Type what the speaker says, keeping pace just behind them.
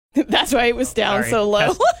That's why it was down so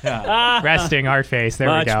low. Resting art face. There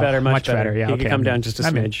we go. Much better. Yeah, You okay. can come down just a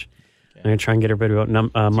smidge. Okay. I'm going to try and get everybody about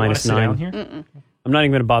minus sit 9. down here? I'm not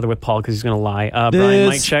even going to bother with Paul because he's going to lie. Brian,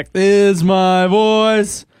 mic check. Is my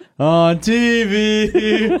voice on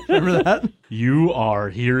TV. Remember that? You are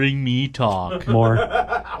hearing me talk. More.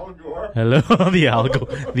 Hello,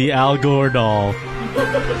 the Al Gore doll.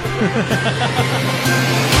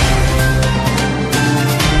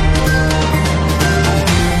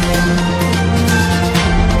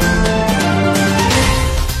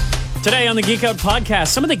 Today on the Geek Out podcast,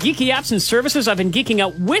 some of the geeky apps and services I've been geeking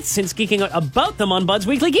out with since geeking out about them on Bud's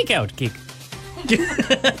Weekly Geek Out.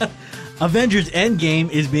 Avengers Endgame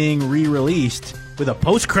is being re-released with a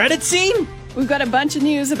post-credit scene? We've got a bunch of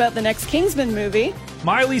news about the next Kingsman movie.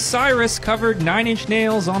 Miley Cyrus covered 9 Inch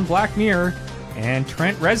Nails on Black Mirror, and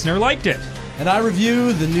Trent Reznor liked it. And I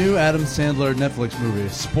review the new Adam Sandler Netflix movie.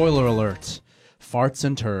 Spoiler alert. Farts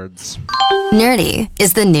and turds. Nerdy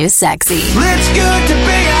is the new sexy. It's good to be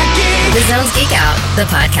a geek. The Zone's Geek Out, the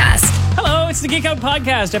podcast. Hello, it's the Geek Out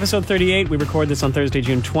podcast, episode 38. We record this on Thursday,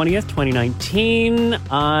 June 20th, 2019.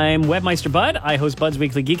 I'm Webmeister Bud. I host Bud's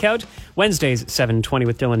Weekly Geek Out, Wednesdays at 7:20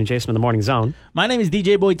 with Dylan and Jason in the Morning Zone. My name is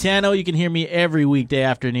DJ Boitano. You can hear me every weekday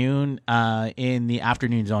afternoon in the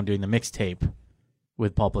afternoon zone doing the mixtape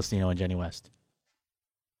with Paul Plastino and Jenny West.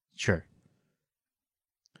 Sure.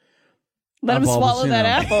 Let him Paul swallow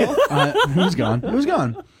that Pacino. apple. Who's gone? Who's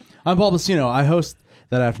gone? I'm Paul Plastino. I host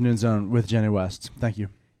that afternoon zone with Jenny West. Thank you.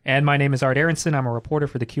 And my name is Art Aronson. I'm a reporter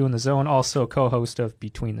for the Q in the Zone, also co-host of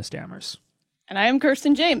Between the Stammers. And I am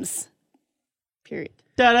Kirsten James. Period.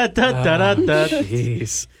 Jeez.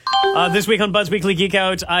 This week on Bud's Weekly Geek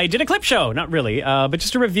Out, I did a clip show. Not really, but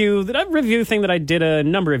just a review thing that I did a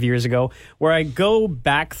number of years ago, where I go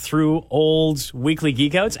back through old Weekly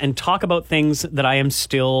Geek Outs and talk about things that I am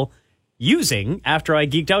still using after I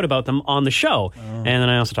geeked out about them on the show. And then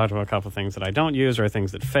I also talked about a couple of things that I don't use, or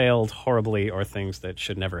things that failed horribly, or things that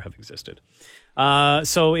should never have existed.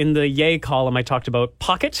 So in the Yay column, I talked about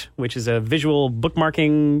Pocket, which is a visual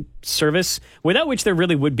bookmarking service without which there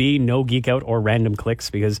really would be no geek out or random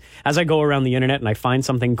clicks, because as I go around the internet and I find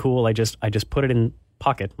something cool, I just put it in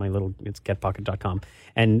Pocket, it's getpocket.com.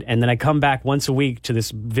 And then I come back once a week to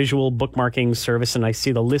this visual bookmarking service, and I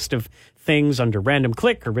see the list of things under random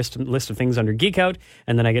click or list of things under Geek Out,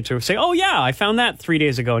 and then I get to say, oh yeah, I found that 3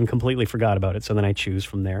 days ago and completely forgot about it. So then I choose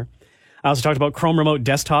from there. I also talked about Chrome Remote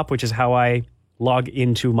Desktop, which is how I log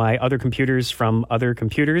into my other computers from other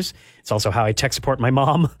computers. It's also how I tech support my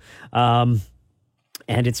mom.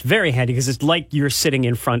 And it's very handy because it's like you're sitting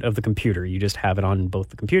in front of the computer. You just have it on both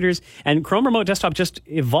the computers. And Chrome Remote Desktop just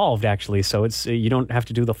evolved, actually. So it's you don't have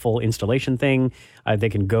to do the full installation thing. They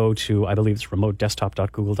can go to, I believe it's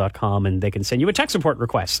remotedesktop.google.com, and they can send you a tech support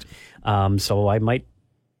request. So I might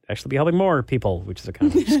actually be helping more people, which is a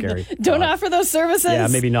kind of scary. Don't offer those services. Yeah,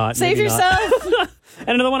 maybe not. Save maybe yourself. Not. And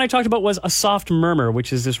another one I talked about was A Soft Murmur,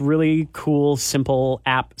 which is this really cool, simple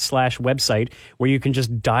app/website where you can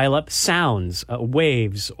just dial up sounds,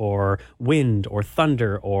 waves, or wind, or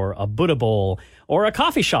thunder, or a Buddha bowl, or a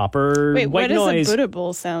coffee shop, or Wait, white what noise. does a Buddha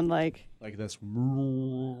bowl sound like? Like this.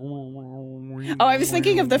 Oh, I was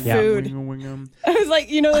thinking of the food. I was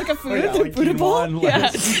like, like a food, the Buddha bowl?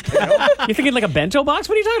 Yeah. You're thinking like a bento box?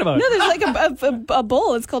 What are you talking about? No, there's like a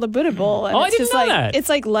bowl. It's called a Buddha bowl. And Oh, I it's didn't just know like, that. It's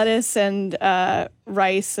like lettuce and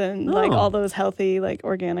rice and like Oh. all those healthy, like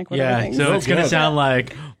organic whatever Yeah, things. so it's going to sound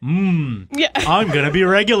like, Yeah. I'm going to be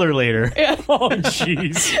regular later. Oh,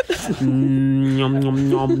 jeez.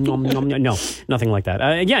 No, nothing like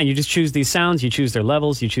that. Yeah, you just choose these sounds, you choose their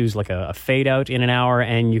levels, you choose like a fade out in an hour,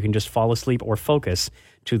 and you can just fall asleep or focus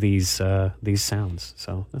to these sounds.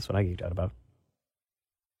 So that's what I geeked out about.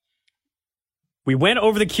 We went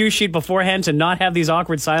over the cue sheet beforehand to not have these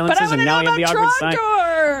awkward silences, But I and now want you to have know the about awkward silence.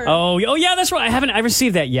 Trogdor. Oh, yeah, that's right. I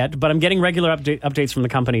received that yet, but I'm getting regular updates from the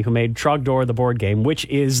company who made Trogdor the board game, which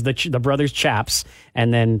is the brothers Chaps,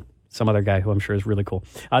 and then some other guy who I'm sure is really cool.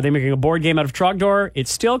 They're making a board game out of Trogdor.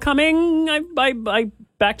 It's still coming. I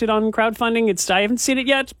backed it on crowdfunding. I haven't seen it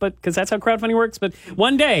yet, but because that's how crowdfunding works. But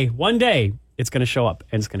one day, it's going to show up,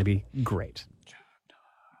 and it's going to be great.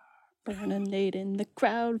 Burnanate in the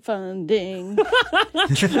crowdfunding.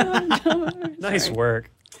 Nice work.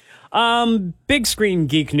 Big screen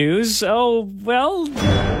geek news. Oh, well,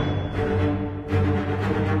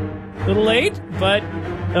 a little late, but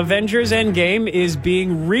Avengers Endgame is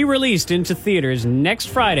being re-released into theaters next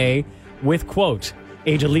Friday with, quote,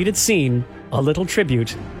 a deleted scene, a little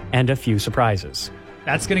tribute, and a few surprises.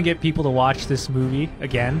 That's going to get people to watch this movie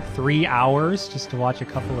again. 3 hours just to watch a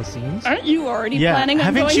couple of scenes. Aren't you already planning on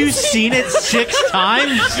Haven't going you to see seen it 6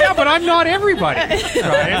 times? Yeah, but I'm not everybody,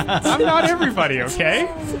 Ryan. I'm not everybody,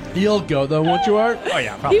 okay? You'll go though, won't you, Art? Oh,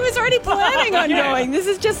 yeah, probably. He was already planning on going. This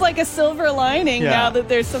is just like a silver lining now that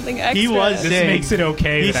there's something extra. He was This saying- makes it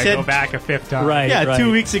okay he that I said- go back a 5th time. Right. Yeah,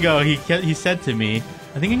 2 weeks ago he said to me,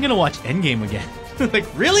 "I think I'm gonna watch Endgame again." Like,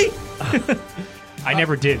 really? I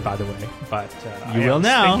never did, by the way, but You I will was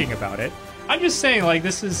now. thinking about it. I'm just saying, like,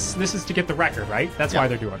 this is to get the record, right? That's why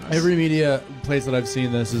they're doing this. Every media place that I've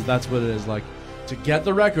seen this that's what it is. Like, to get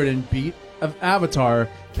the record and beat of Avatar,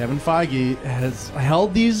 Kevin Feige has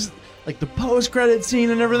held these, like the post-credit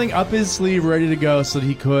scene and everything, up his sleeve, ready to go, so that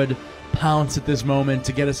he could pounce at this moment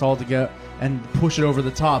to get us all together and push it over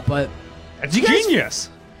the top. But It's you guys- genius.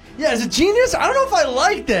 yeah, is it genius? I don't know if I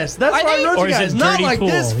like this. That's why I think- wrote Or you is it guys. Not dirty like pool?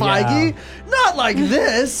 this, Feige. Not like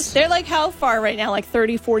this. They're like how far right now? Like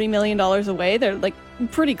 $30-40 million away. They're like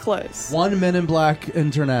pretty close. One Men in Black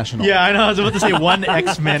International. Yeah, I know. I was about to say one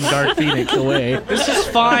X-Men Dark Phoenix away. This is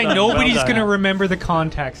fine. Nobody's done. going to remember the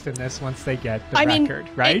context in this once they get the record,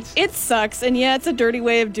 right? It sucks, and yeah, it's a dirty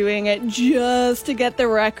way of doing it just to get the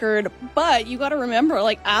record. But you got to remember,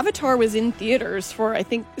 like Avatar was in theaters for I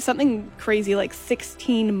think something crazy like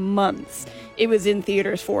 16 months. It was in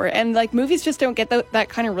theaters for, and like movies just don't get that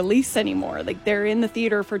kind of release anymore. Like they're in the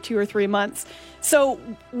theater for 2 or 3 months. So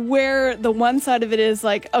where the one side of it is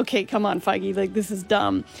like, okay, come on, Feige, like this is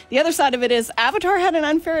dumb. The other side of it is Avatar had an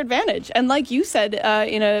unfair advantage. And like you said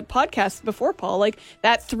in a podcast before, Paul, like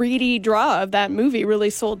that 3D draw of that movie really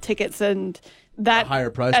sold tickets and that higher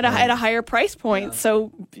price at point. a higher price point.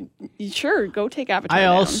 So sure, go take Avatar I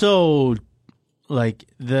down. also like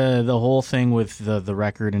the whole thing with the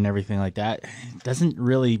record and everything like that. It doesn't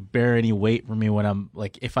really bear any weight for me when I'm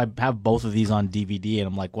like, if I have both of these on DVD and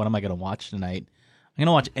I'm like, what am I going to watch tonight? I'm going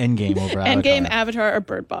to watch Endgame over Endgame, Avatar. Avatar, or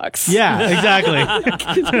Bird Box. Yeah, exactly.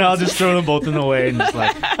 And I'll just throw them both in the way and just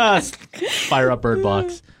like fire up Bird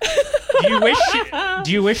Box.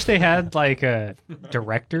 Do you wish they had like a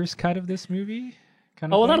director's cut of this movie?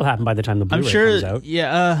 Kind of Oh, well, thing? that'll happen by the time the Blu-ray I'm sure. comes out.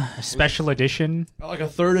 Yeah. Special edition. Like a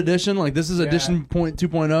third edition. Like this is edition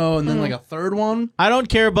 2.0, and then like a third one. I don't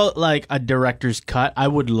care about like a director's cut. I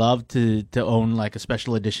would love to own like a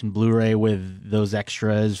special edition Blu-ray with those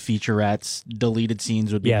extras, featurettes, deleted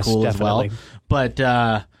scenes would be Yes, cool definitely. as well.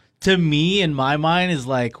 But to me, in my mind, is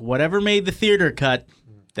like whatever made the theater cut,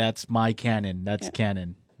 that's my canon. That's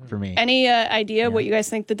canon for me. Any idea what you guys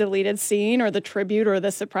think the deleted scene or the tribute or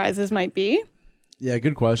the surprises might be? Yeah,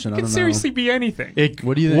 good question. I It don't could know. seriously be anything.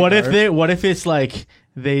 What do you think, What if Art? what if it's like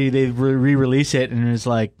they re-release it and it's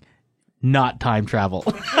like not time travel?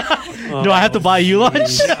 Do I have to buy you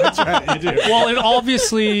lunch? Well, it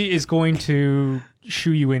obviously is going to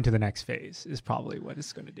shoo you into the next phase, is probably what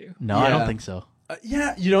it's going to do. No, I don't Yeah. think so.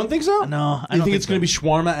 Yeah, you don't think so? No, I You don't think it's going to be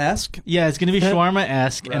shawarma-esque? Yeah, it's going to be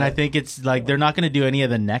shawarma-esque, and I Right. think it's like they're not going to do any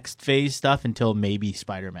of the next phase stuff until maybe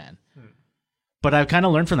Spider-Man. But I've kind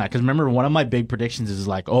of learned from that, because remember, one of my big predictions is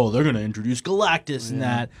like, oh, they're going to introduce Galactus and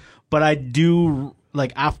that. But I do,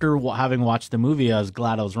 like, after having watched the movie, I was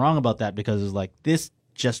glad I was wrong about that, because it's like, this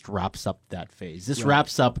just wraps up that phase. This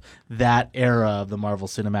wraps up that era of the Marvel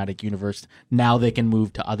Cinematic Universe. Now they can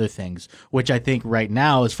move to other things, which I think right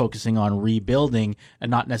now is focusing on rebuilding and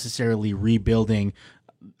not necessarily rebuilding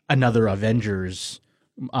another Avengers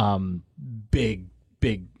big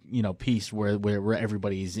piece where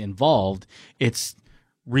everybody's involved. It's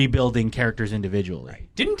rebuilding characters individually.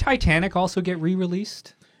 Didn't Titanic also get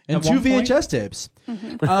re-released? And at 2 one point? VHS tapes.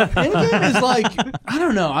 Endgame is like, I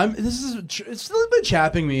don't know. It's a little bit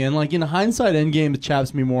chapping me, and like in hindsight, Endgame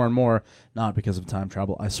chaps me more and more. Not because of time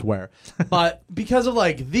travel, I swear, but because of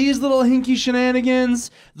like these little hinky shenanigans.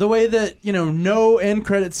 The way that no end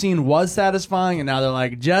credit scene was satisfying, and now they're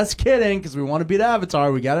like, just kidding, because we want to beat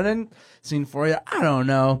Avatar. We got an end scene for you. I don't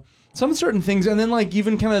know. Some certain things, and then like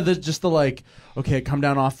even kind of the like, okay, come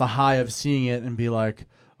down off the high of seeing it and be like,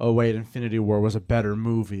 oh wait, Infinity War was a better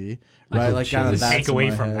movie, right? Like kind of Doesn't that's take away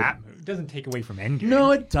in my from head. that. It doesn't take away from Endgame.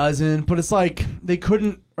 No, it doesn't. But it's like they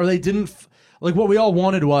couldn't, or they didn't. Like what we all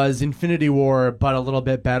wanted was Infinity War, but a little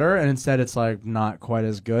bit better, and instead it's like not quite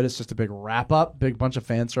as good. It's just a big wrap up, big bunch of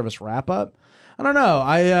fan service wrap up. I don't know.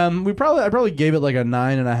 I probably gave it like a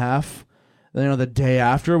 9.5. The day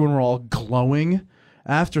after, when we're all glowing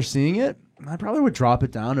after seeing it, I probably would drop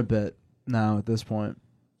it down a bit now at this point.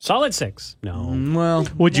 Solid 6. No. Well,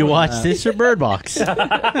 Would you watch this or Bird Box?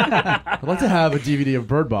 I'd like to have a DVD of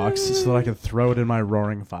Bird Box so that I can throw it in my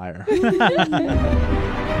roaring fire.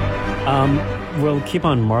 We'll keep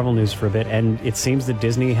on Marvel news for a bit, and it seems that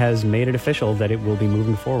Disney has made it official that it will be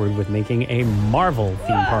moving forward with making a Marvel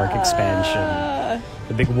theme park expansion.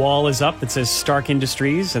 The big wall is up that says Stark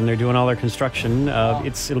Industries, and they're doing all their construction.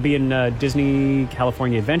 It'll be in Disney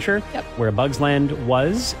California Adventure, where Bugs Land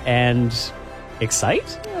was, and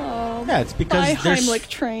Excite? Yeah, it's because By they're Heimlich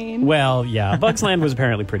train. Well, yeah, Bugs Land was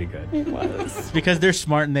apparently pretty good. It was. it's because they're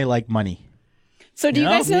smart and they like money. So do you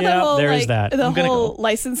Yeah. guys know Yeah, the whole, there is like, that. the I'm gonna whole go.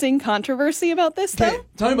 licensing controversy about this, though? Okay,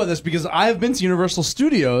 tell me about this because I've been to Universal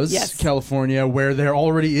Studios, Yes. California, where there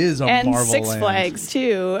already is a And Marvel Six Land. Flags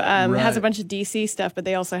too. It has Right. a bunch of DC stuff, but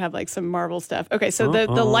they also have like some Marvel stuff. Okay, so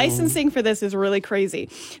the licensing for this is really crazy.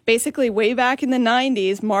 Basically, way back in the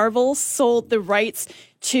 90s, Marvel sold the rights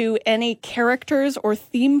to any characters or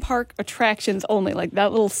theme park attractions only, like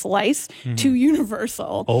that little slice, to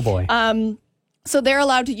Universal. Oh, boy. So they're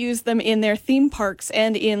allowed to use them in their theme parks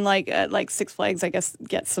and in like Six Flags, I guess,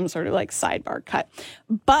 gets some sort of like sidebar cut.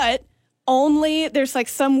 But only there's like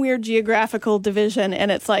some weird geographical division, and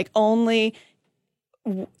it's like only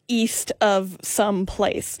east of some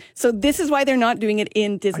place. So this is why they're not doing it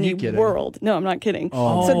in Disney kidding? World. No, I'm not kidding.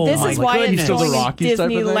 Oh. So this my is why goodness. it's So the going in Rockies type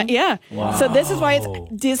of Disneyland. thing? Yeah. So this is why it's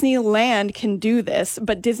Disneyland can do this,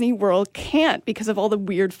 but Disney World can't because of all the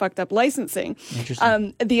weird fucked up licensing.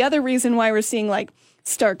 Interesting. The other reason why we're seeing like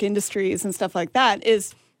Stark Industries and stuff like that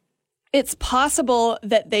is it's possible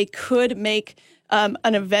that they could make an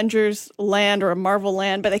Avengers land or a Marvel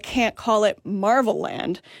land, but they can't call it Marvel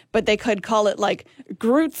Land, but they could call it like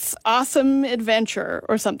Groot's Awesome Adventure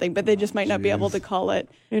or something, but they just might not be able to call it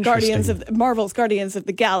Marvel's Guardians of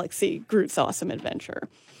the Galaxy Groot's Awesome Adventure.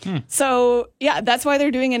 So yeah, that's why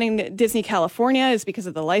they're doing it in Disney California, is because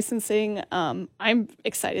of the licensing. I'm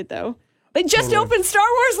excited though. They just opened Star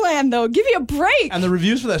Wars Land though. Give me a break. And the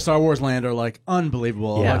reviews for that Star Wars Land are like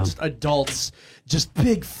unbelievable. Yeah. Like just adults, just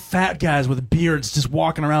big fat guys with beards just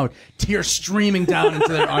walking around with tears streaming down into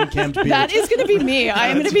their unkempt beards. That is going to be me. I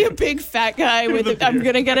am going to be a big fat guy I'm going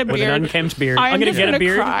to get a beard. With an unkempt beard. I'm gonna just get a gonna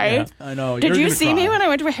beard. cry. Yeah. I know. Did you're you gonna see cry. me when I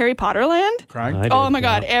went to Harry Potter Land? Crying? I did, Oh my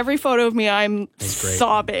God. yeah. Every photo of me, I'm great.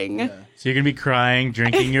 sobbing. So you're gonna be crying,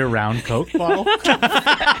 drinking your round Coke bottle.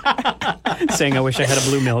 Saying I wish I had a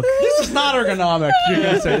blue milk. This is not ergonomic. You're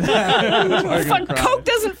gonna say that. Fuck, Coke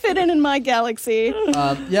doesn't fit in my galaxy.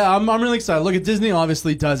 Yeah, I'm really excited. Look, at Disney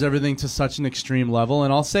obviously does everything to such an extreme level,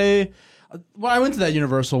 and I'll say, well, I went to that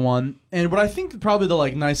Universal one, and what I think probably the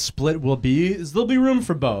like nice split will be is there'll be room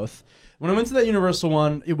for both. When I went to that Universal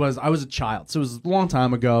one, I was a child, so it was a long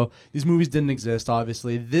time ago. These movies didn't exist,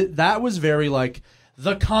 obviously. That was very like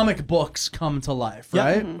the comic books come to life,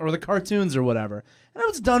 right? Or the cartoons or whatever. And it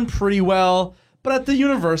was done pretty well. But at the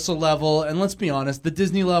Universal level, and let's be honest, the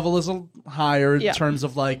Disney level is higher in terms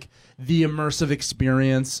of like the immersive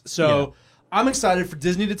experience. So I'm excited for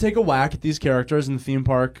Disney to take a whack at these characters in the theme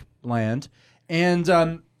park land. And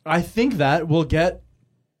I think that we'll get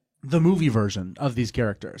the movie version of these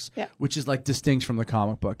characters, which is like distinct from the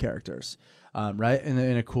comic book characters. Right? In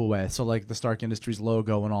a cool way. So like the Stark Industries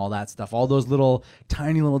logo and all that stuff, all those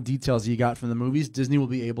tiny little details you got from the movies, Disney will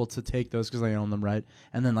be able to take those because they own them, right?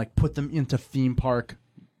 And then like put them into theme park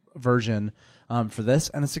version for this.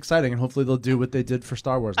 And it's exciting. And hopefully they'll do what they did for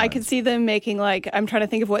Star Wars I Land. could see them making like, I'm trying to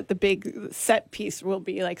think of what the big set piece will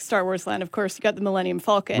be. Like Star Wars Land, of course, you got the Millennium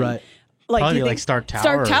Falcon. Right. Like, Probably do you like think- Stark Tower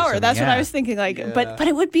Stark or Tower. something, That's what yeah. I was thinking. Like, but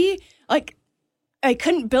it would be like, I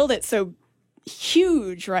couldn't build it so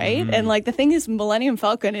huge, right? And like the thing is, Millennium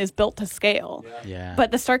Falcon is built to scale. Yeah.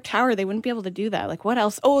 But the Stark Tower, they wouldn't be able to do that. Like, what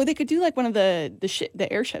else? Oh, they could do like one of the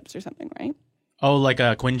airships or something, right? Oh, like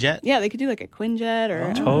a Quinjet? Yeah, they could do like a Quinjet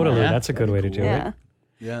or Totally. Yeah. That's a good way to do yeah. it.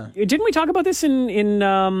 Yeah. Didn't we talk about this in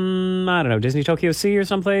I don't know, Disney Tokyo Sea or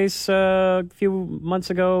someplace a few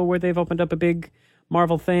months ago where they've opened up a big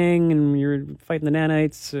Marvel thing and you're fighting the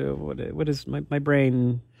nanites? What is my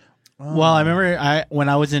brain? Well, I remember when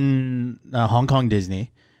I was in Hong Kong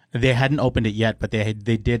Disney, they hadn't opened it yet, but they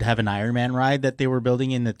did have an Iron Man ride that they were building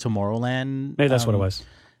in the Tomorrowland. Maybe that's what it was.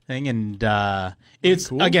 Thing, and it's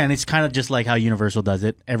again, it's kind of just like how Universal does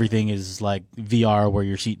it. Everything is like VR where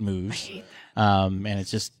your seat moves, and it's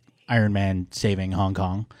just Iron Man saving Hong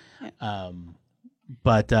Kong. Yeah.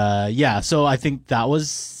 So I think that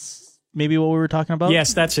was maybe what we were talking about.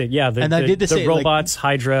 Yes, that's it. Yeah, And I did the same, like- robots,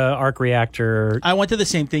 Hydra, arc reactor. I went to the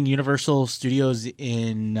same thing. Universal Studios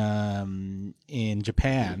in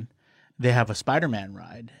Japan, they have a Spider-Man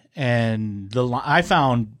ride, and I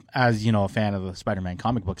found, as you know, a fan of the Spider-Man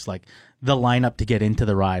comic books, like the lineup to get into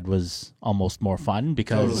the ride was almost more fun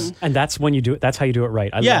because And that's when you do it. That's how you do it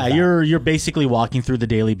right. I yeah, love that. you're basically walking through the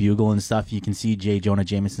Daily Bugle and stuff. You can see J. Jonah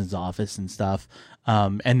Jameson's office and stuff.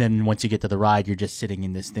 And then once you get to the ride, you're just sitting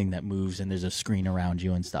in this thing that moves, and there's a screen around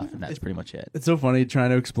you and stuff, and that's pretty much it. It's so funny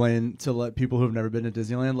trying to explain to let people who've never been to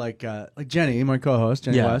Disneyland, like Jenny, my co-host,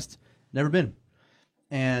 Jenny Yeah. West, never been.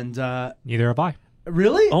 And Neither have I.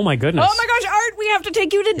 really? Oh my goodness. Oh my gosh, Art, we have to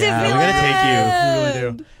take you to Yeah, Disneyland. we gotta take you. We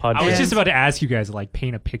really do. I was just about to ask you guys to like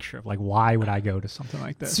paint a picture of like why would I go to something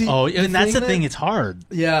like this? See, Oh, and that's the that- thing. It's hard.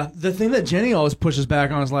 Yeah, the thing that Jenny always pushes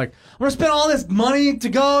back on is like, I'm gonna spend all this money to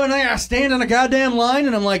go, and I gotta stand on a goddamn line,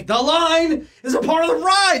 and I'm like, the line is a part of the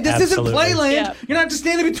ride. This Absolutely. isn't Playland. Yeah. You're not just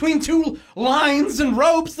standing between two lines and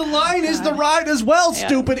ropes. The line is the ride as well, Yeah.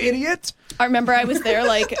 stupid idiot. I remember I was there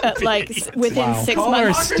within 6 Call her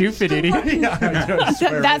a months. stupid idiot. Yeah, I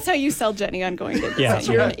swear. That's how you sell Jenny on going to Disneyland. Yeah.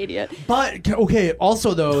 You're an idiot. But okay,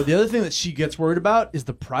 also though, the other thing that she gets worried about is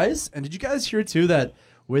the price. And did you guys hear too that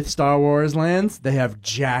with Star Wars lands, they have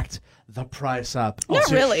jacked the price up? Not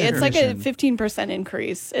really. It's like a Subscription. 15%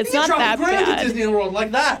 increase. It's You not drop that a grand bad. at Disney World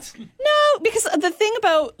like that. No, because the thing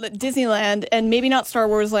about Disneyland, and maybe not Star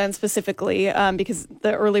Wars Land specifically, because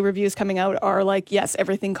the early reviews coming out are like, yes,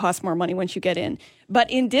 everything costs more money once you get in. But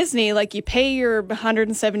in Disney, like you pay your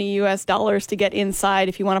 $170 to get inside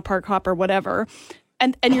if you want to park hop or whatever.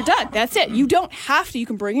 And you're done. That's it. You don't have to. You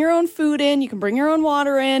can bring your own food in. You can bring your own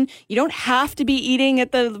water in. You don't have to be eating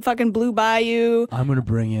at the fucking Blue Bayou. I'm gonna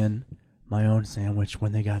bring in my own sandwich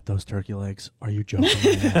when they got those turkey legs. Are you joking?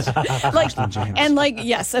 Yes. Like, James. and like,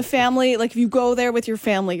 yes, a family, like if you go there with your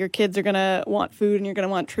family, your kids are going to want food and you're going to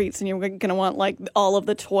want treats and you're going to want like all of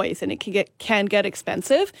the toys, and it can get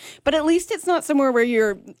expensive, but at least it's not somewhere where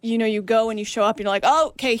you go and you show up and you're like,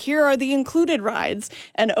 oh, okay, here are the included rides.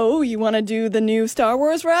 And oh, you want to do the new Star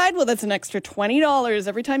Wars ride? Well, that's an extra $20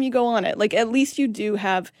 every time you go on it. Like at least you do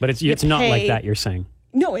have, But you it's not like pay- that, you're saying.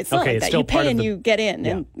 No, it's not Okay, like it's that. still You part pay of and the- you get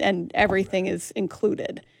in, and everything is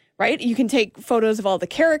included, right? You can take photos of all the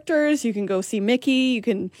characters. You can go see Mickey. You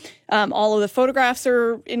can, all of the photographs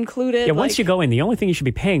are included. Yeah, once you go in, the only thing you should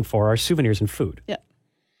be paying for are souvenirs and food. Yeah.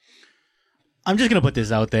 I'm just gonna put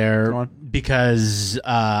this out there because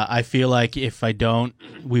I feel like if I don't,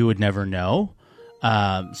 we would never know.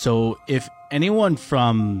 So if anyone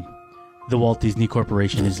from the Walt Disney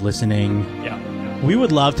Corporation is listening, we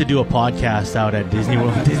would love to do a podcast out at Disney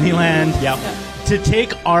World, Disneyland. Yep. To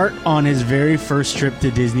take Art on his very first trip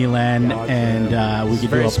to Disneyland, and we could do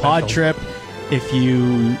very a pod special. trip. If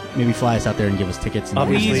you maybe fly us out there and give us tickets. And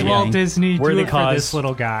Obviously, Please, yeah. Walt Disney, do Worthy it for cause. this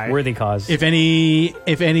little guy. Worthy cause. If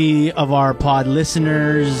any of our pod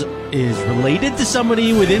listeners is related to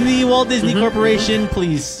somebody within the Walt Disney Corporation,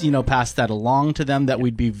 please, pass that along to them. That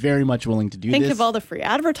we'd be very much willing to do Think this. of all the free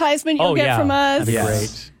advertisement you'll oh, get yeah. from us. That'd be Yes.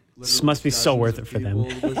 great. This must be so worth it for them.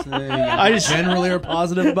 I just generally are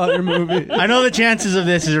positive about your movie. I know the chances of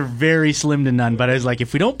this are very slim to none, but I was like,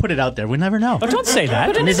 if we don't put it out there, we never know. Oh, don't say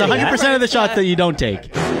that. And it's 100% of the shots that you don't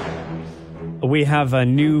take. We have a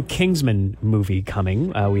new Kingsman movie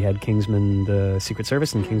coming. We had Kingsman the Secret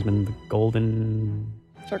Service and Kingsman the Golden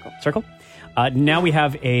Circle. Now we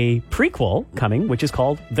have a prequel coming, which is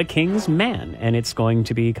called The King's Man, and it's going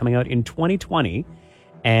to be coming out in 2020.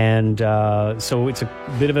 And so it's a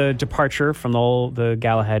bit of a departure from the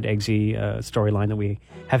Galahad Eggsy storyline that we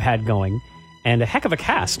have had going, and a heck of a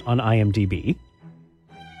cast on IMDb.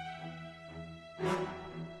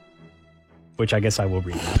 Which I guess I will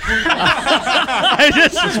read. I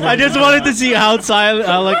just wanted to see how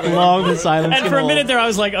long the silence. And can for a hold. minute there, I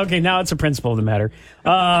was like, okay, now it's a principle of the matter.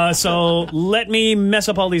 So let me mess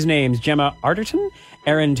up all these names. Gemma Arterton,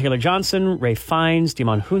 Aaron Taylor-Johnson, Ray Fiennes,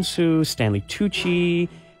 Dimon Hunsu, Stanley Tucci,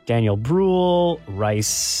 Daniel Bruhl,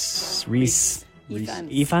 Reese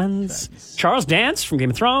Ifans, Charles Dance from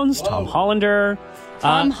Game of Thrones, Tom Hollander.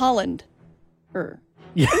 Tom Holland.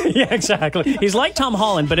 Yeah, exactly. He's like Tom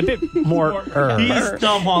Holland, but a bit more. He's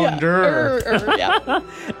Tom Hollander. Yeah.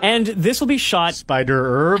 And this will be shot.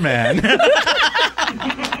 Spider-Man.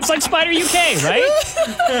 It's like Spider UK, right?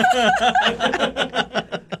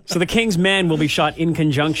 So The King's Men will be shot in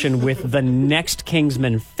conjunction with the next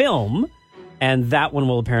Kingsman film, and that one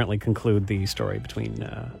will apparently conclude the story between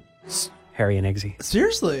Harry and Eggsy.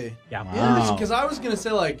 Seriously? Yeah. Yeah, because I was gonna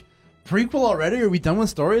say like prequel already. Are we done with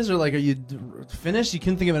stories, or like are you finished? You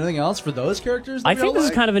couldn't think of anything else for those characters? I think this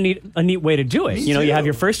is kind of a neat way to do it. Me You too. have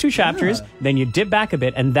your first two chapters, Yeah. then you dip back a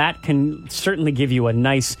bit, and that can certainly give you a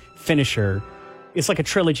nice finisher. It's like a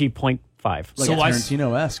trilogy point 5. Like So a I-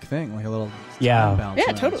 Tarantino-esque thing, like a little Yeah. time bounce Yeah,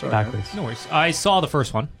 around. totally. Sorry. Backwards. No worries. I saw the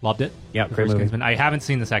first one, loved it. Yeah, The great first movie. Kingsman. I haven't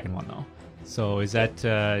seen the second one though. So is that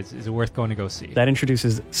is it worth going to go see? That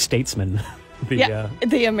introduces Statesman.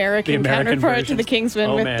 The American counterpart to versions. the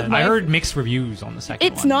Kingsman Oh, with man. the I heard mixed reviews on the second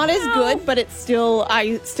one. It's not as good, but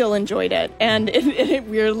I still enjoyed it, and it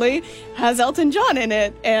weirdly has Elton John in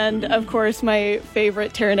it, and of course my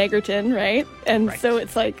favorite Taron Egerton, right? And so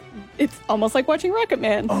it's almost like watching Rocket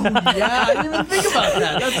Man. Yeah, I didn't even think about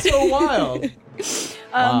that. That's so wild.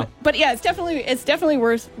 But yeah, it's definitely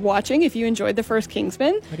worth watching if you enjoyed the first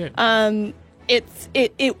Kingsman. I did.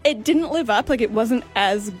 It didn't live up, like it wasn't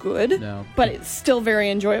as good, No. but it's still very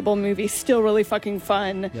enjoyable movie, still really fucking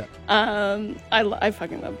fun. Yeah. I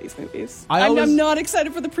fucking love these movies. I'm not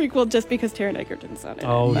excited for the prequel just because Taron Egerton's on it.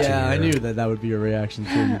 Oh, Yeah, I dear. knew that would be your reaction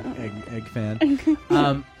to an egg fan.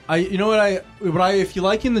 You know what I if you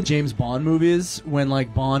like in the James Bond movies when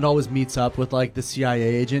like Bond always meets up with like the CIA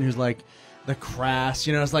agent who's like the crass,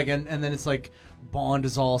 you know, it's like and then it's like Bond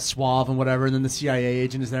is all suave and whatever, and then the CIA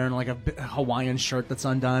agent is there in like a Hawaiian shirt that's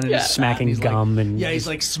undone and Yeah. he's fat, Smacking and he's gum like, and yeah, he's just-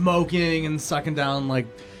 like smoking and sucking down like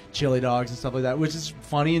chili dogs and stuff like that, which is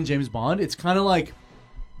funny in James Bond. It's kind of like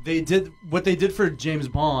they did what they did for James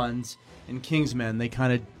Bond in Kingsman. They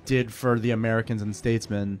kind of did for the Americans and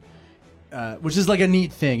Statesmen, which is like a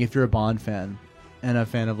neat thing if you're a Bond fan and a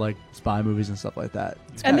fan of like spy movies and stuff like that.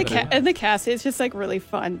 It's And kinda the cast, it's just like really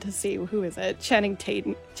fun to see. Who is it? Channing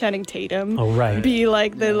Tatum. Oh, right. Be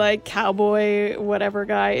like the like cowboy whatever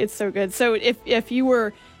guy. It's so good. So if you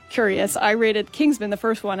were curious, I rated Kingsman, the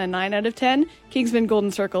first one, a 9 out of 10. Kingsman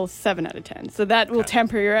Golden Circle, 7 out of 10. So that will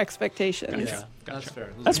temper your expectations. Yeah, that's fair.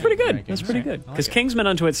 Those That's are pretty good good. That's rankings. pretty good. Because Kingsman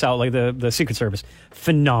unto itself, like the Secret Service,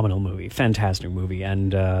 phenomenal movie, fantastic movie,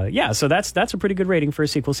 and yeah, so that's a pretty good rating for a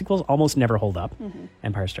sequel. Sequels almost never hold up.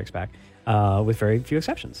 Empire Strikes Back, with very few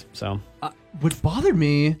exceptions. So What bothered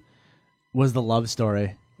me was the love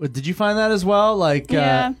story. Did you find that as well? Like,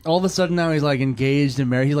 Yeah. all of a sudden now he's like engaged and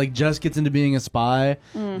married. He like just gets into being a spy.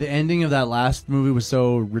 The ending of that last movie was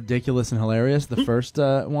so ridiculous and hilarious. The first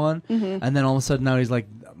one, and then all of a sudden now he's like,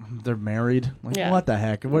 they're married. Like, Yeah. what the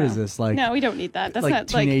heck? What is this? Like, No, we don't need that. That's like not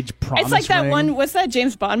teenage like promise it's like that ring? one. What's that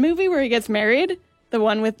James Bond movie where he gets married? The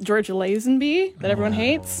one with George Lazenby that everyone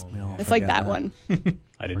hates. It's like forget that that. one.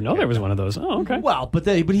 I didn't know there was one of those. Oh, okay. Well, but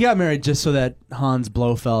he got married just so that Hans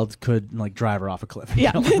Blofeld could like drive her off a cliff. you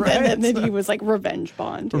Yeah, know, right? and then he was like revenge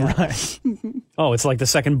Bond. Yeah. Right. Oh, it's like the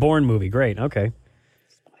second Bourne movie. Great. Okay.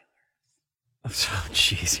 Oh,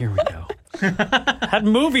 jeez, here we go. That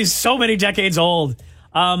movie's so many decades old.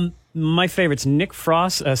 My favorites, Nick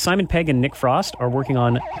Frost, Simon Pegg and Nick Frost are working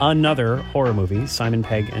on another horror movie. Simon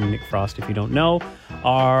Pegg and Nick Frost, if you don't know,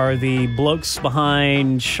 are the blokes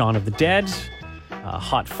behind Shaun of the Dead,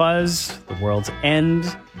 Hot Fuzz, The World's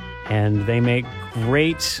End, and they make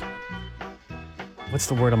great, what's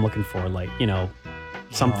the word I'm looking for? Like, you know,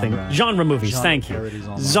 something, genre movies, Genre thank you. parodies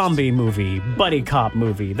almost. Zombie movie, buddy cop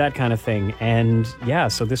movie, that kind of thing. And yeah,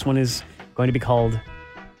 so this one is going to be called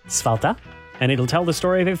Svalta, and it'll tell the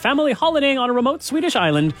story of a family holidaying on a remote Swedish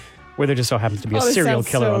island where there just so happens to be a Oh, this serial sounds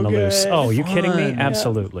killer so on the loose. good. Oh, you kidding me? Fun.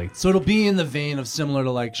 Absolutely. So it'll be in the vein of similar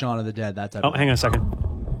to like Shaun of the Dead. That type. Oh, of hang on a second.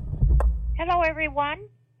 Hello, everyone.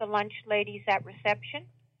 The lunch lady's at reception.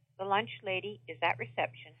 The lunch lady is at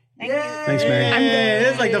reception. Thank you. Thanks, Mary.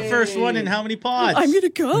 It's like the first one in how many pods? I'm gonna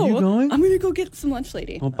go. Are you going? I'm gonna go get some lunch,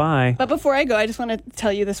 lady. Well, bye. But before I go, I just want to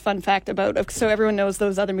tell you this fun fact about, so everyone knows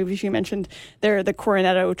those other movies you mentioned, they're the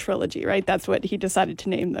Cornetto trilogy, right? That's what he decided to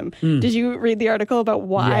name them. Did you read the article about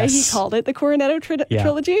why he Yes. called it the Cornetto Yeah.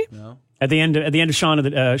 trilogy? At the end of Shaun of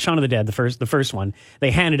the Dead, the first one,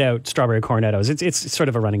 they handed out strawberry cornettos. It's sort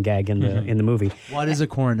of a running gag in the movie. What is a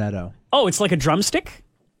cornetto? Oh, it's like a drumstick.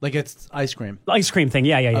 Like it's ice cream. Ice cream thing.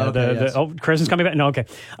 Yeah. Oh, okay, yes. Kristen's coming back. No, okay.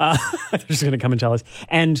 They're just going to come and tell us.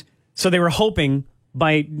 And so they were hoping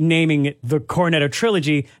by naming it the Cornetto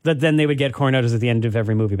trilogy that then they would get cornettos at the end of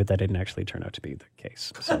every movie, but that didn't actually turn out to be the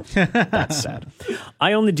case. So that's sad.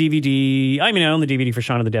 I own the DVD for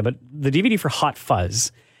Shaun of the Dead, but the DVD for Hot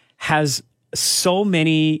Fuzz has so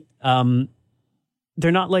many.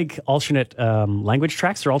 They're not like alternate language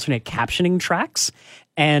tracks; they're alternate captioning tracks,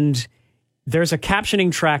 and there's a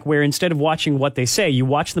captioning track where instead of watching what they say, you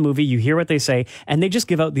watch the movie, you hear what they say, and they just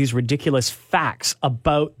give out these ridiculous facts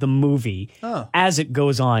about the movie as it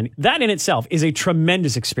goes on. That in itself is a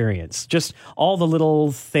tremendous experience. Just all the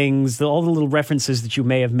little things, all the little references that you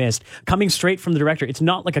may have missed coming straight from the director. It's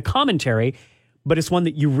not like a commentary, but it's one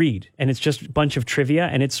that you read, and it's just a bunch of trivia,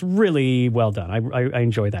 and it's really well done. I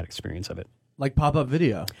enjoy that experience of it. Like pop-up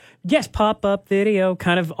video. Yes, pop-up video,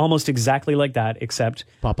 kind of almost exactly like that, except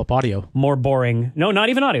Pop-up audio. more boring. No, not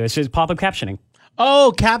even audio. It's just pop-up captioning.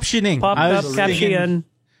 Oh, captioning. I Pop-up was caption.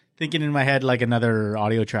 thinking in my head like another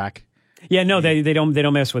audio track. Yeah, no, they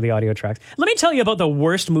don't mess with the audio tracks. Let me tell you about the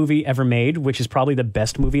worst movie ever made, which is probably the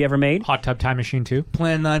best movie ever made. Hot Tub Time Machine 2.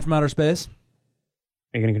 Plan 9 from Outer Space.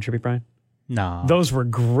 Are you going to contribute, Brian? No. Those were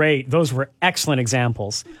great. Those were excellent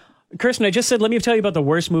examples. Kirsten, I just said, let me tell you about the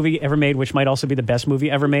worst movie ever made, which might also be the best movie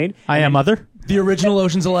ever made. I Am Mother. The original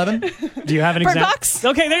Ocean's 11. Do you have an Bird example? Box?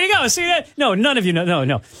 Okay, there you go. See that? No, none of you know.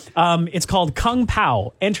 No. It's called Kung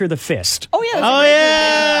Pao, Enter the Fist. Oh yeah. Oh,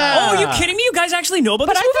 yeah. Oh, are you kidding me? You guys actually know about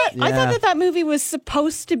But this movie? I thought that movie was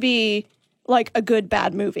supposed to be like a good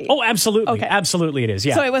bad movie. Oh, absolutely. Okay. Absolutely it is,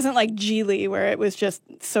 yeah. So it wasn't like Geely where it was just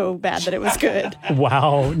so bad that it was good.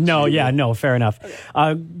 Wow. No, yeah, no, fair enough.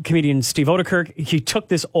 Comedian Steve Odekirk, he took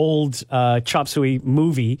this old Chop Suey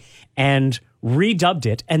movie and redubbed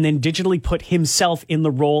it and then digitally put himself in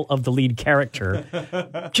the role of the lead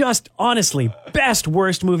character. Just honestly, best,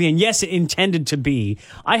 worst movie. And yes, it intended to be.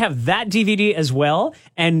 I have that DVD as well.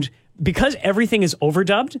 And because everything is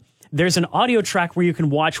overdubbed, there's an audio track where you can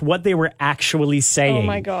watch what they were actually saying. Oh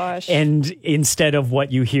my gosh. And instead of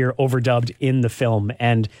what you hear overdubbed in the film.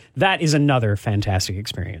 And that is another fantastic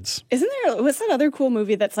experience. What's that other cool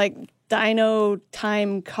movie that's like Dino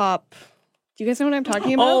Time Cop? Do you guys know what I'm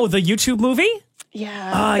talking about? Oh, the YouTube movie?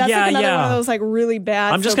 Yeah. That's yeah, like another yeah. one of those like really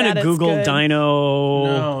bad. I'm just so going bad to it's Google good. Dino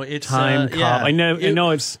No, it's, Time Cop. yeah. I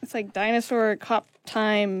know it's... It's like Dinosaur Cop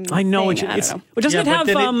Time. I know thing. I it's... don't know. But doesn't it have...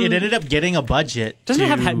 but then it ended up getting a budget. doesn't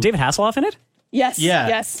it to, have David Hasselhoff in it? Yes. Yeah.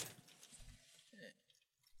 Yes.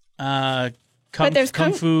 Kung there's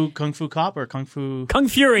Fu Cop or Kung Fu... Kung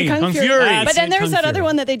Fury. Kung Fury. That's But then it, there's Kung that other Fury.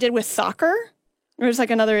 one that they did with soccer. Or it's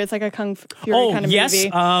like another. It's like a Kung Fury Oh, kind of yes.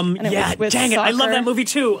 movie. And it Yeah, was with dang it. I love soccer. that movie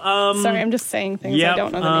too. Sorry, I'm just saying things Yep, I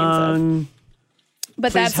don't know the names of.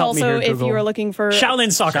 But please that's help me also here, if Google. you were looking for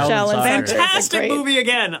Shaolin Soccer. Shaolin Soccer. Fantastic Great. movie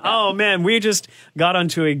again. Oh, man. We just got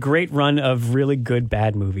onto a great run of really good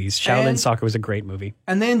bad movies. Shaolin And- Soccer was a great movie.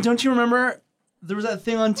 And then don't you remember there was that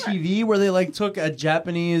thing on TV where they like took a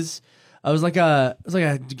Japanese it was like a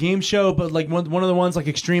game show, but like one of the ones like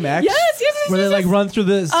Extreme X. Yes, where they like run through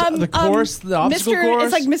the course, the obstacle course.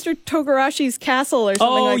 It's like Mr. Togurashi's Castle or something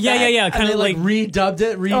Oh, like yeah, that. yeah. And Kind they of like... redubbed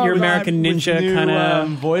it, Your American with Ninja new,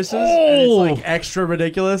 kinda- voices. And Oh! it's like extra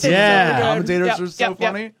ridiculous. And Yeah. the commentators Yep, are so yep,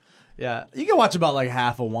 yep. funny. Yeah, you can watch about like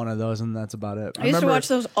half of one of those, and that's about it. I used to watch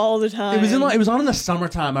those all the time. It was on in the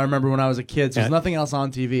summertime. I remember when I was a kid. So there's nothing else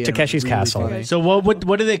on TV. and it was Takeshi's really Castle. funny. So what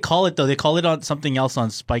do they call it though? They call it on something else on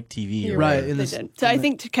Spike TV. You're Or Right, whatever. in They this- did. So I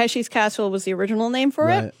think Takeshi's Castle was the original name for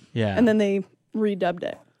Right. it. Yeah. And then they redubbed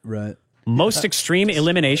it. Right. Most Extreme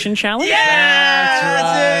Elimination Challenge?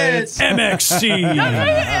 That's it. MXC.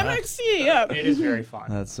 MXC, yeah. It is very fun.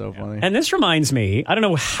 That's so funny. And this reminds me, I don't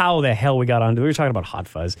know how the hell we got onto, we were talking about Hot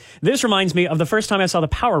Fuzz. This reminds me of the first time I saw the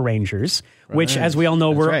Power Rangers, which, as we all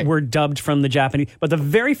know, were dubbed from the Japanese. But the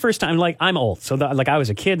very first time, like, I'm old. So, I was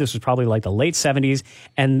a kid. This was probably like the late 70s.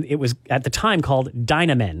 And it was at the time called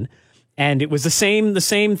Dynamen. And it was the same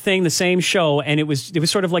thing, the same show, and it was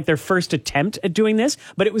sort of like their first attempt at doing this,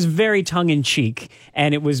 but it was very tongue in cheek,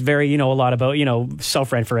 and it was very, a lot about,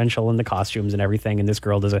 self-referential in the costumes and everything. And this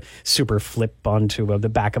girl does a super flip onto the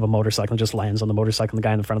back of a motorcycle and just lands on the motorcycle. And the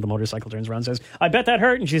guy in the front of the motorcycle turns around and says, "I bet that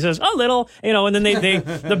hurt." And she says, "A little," and then they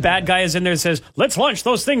the bad guy is in there and says, "Let's launch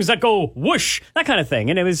those things that go whoosh," that kind of thing.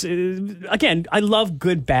 And it was again, I love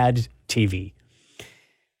good bad TV.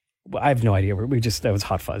 I have no idea. That was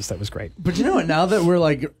Hot Fuzz. That was great. But you know what? Now that we're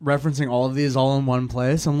like referencing all of these all in one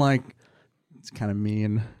place, I'm like, it's kind of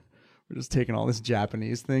mean. We're just taking all these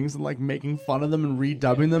Japanese things and like making fun of them and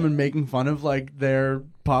redubbing them and making fun of like their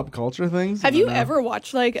pop culture things. Have you ever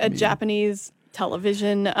watched like a Japanese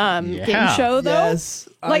television game Yeah. show though? Yes,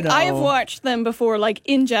 Like I have know. watched them before, like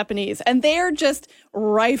in Japanese, and they are just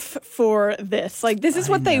rife for this. Like this is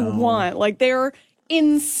what they want. Like they're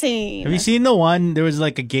insane. Have you seen the one? There was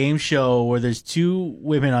like a game show where there's two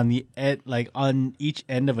women on on each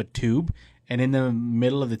end of a tube, and in the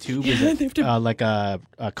middle of the tube is like a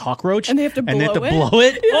cockroach, And they have to blow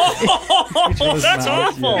it? Oh, that's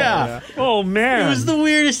awful. Yeah. Oh man. It was the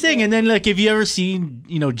weirdest thing. And then like, have you ever seen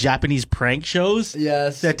Japanese prank shows?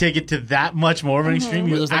 Yes. That take it to that much more of an extreme.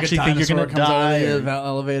 Where You there's like actually a think you're dinosaur gonna comes out die. of the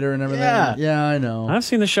elevator and everything. Yeah. Yeah, I know. I've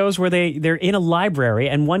seen the shows where they're in a library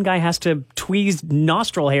and one guy has to tweeze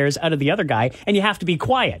nostril hairs out of the other guy, and you have to be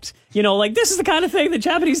quiet. Like this is the kind of thing that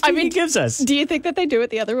Japanese TV gives us. Do you think that they do it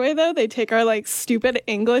the other way though? They take our like stupid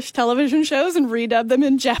English television shows and redub them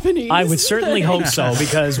in Japanese. I would certainly hope so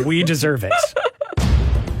because we deserve it.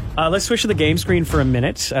 Let's switch to the game screen for a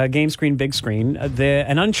minute. Game screen, big screen.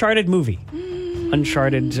 An Uncharted movie.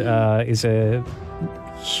 Uncharted is a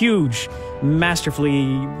huge,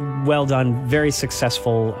 masterfully well done, very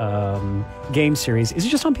successful game series. Is it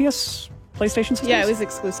just on PlayStation systems? Yeah, it was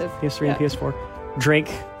exclusive. PS3 Yeah. and PS4. Drake,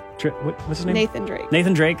 what's his name? Nathan Drake.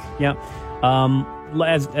 Nathan Drake, yeah.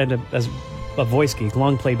 As a voice geek,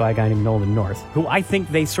 long played by a guy named Nolan North, who I think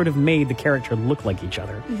they sort of made the character look like each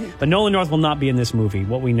other. But Nolan North will not be in this movie.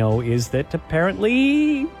 What we know is that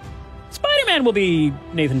apparently Spider-Man will be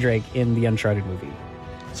Nathan Drake in the Uncharted movie.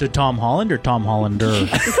 So Tom Holland or Tom Hollander?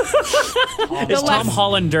 It's Tom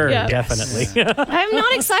Hollander, Yeah. definitely. I'm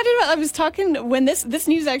not excited about. I was talking when this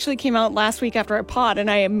news actually came out last week after our pod,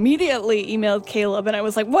 and I immediately emailed Caleb and I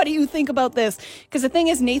was like, "What do you think about this?" Because the thing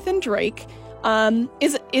is, Nathan Drake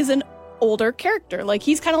is an older character. Like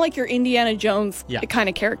he's kind of like your Indiana Jones kind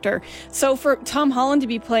of character. So for Tom Holland to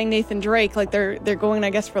be playing Nathan Drake, like they're going, I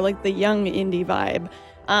guess, for like the young indie vibe.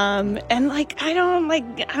 And like I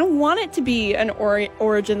don't want it to be an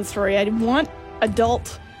origin story. I want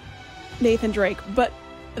adult Nathan Drake, but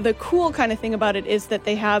the cool kind of thing about it is that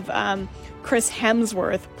they have Chris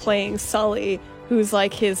Hemsworth playing Sully, who's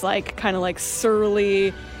like his like kind of like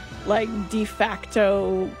surly, like de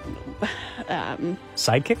facto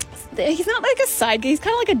Sidekick? he's not like a sidekick, he's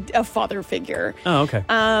kind of like a father figure. Oh, okay.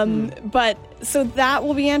 But so that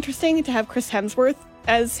will be interesting to have Chris Hemsworth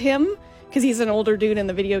as him because he's an older dude in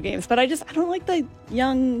the video games. But I don't like the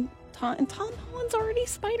young Tom. And Tom Holland's already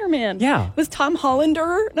Spider-Man. Yeah. Was Tom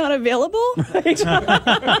Hollander not available?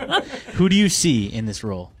 Who do you see in this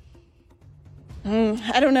role?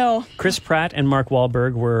 I don't know. Chris Pratt and Mark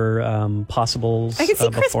Wahlberg were possibles. I can see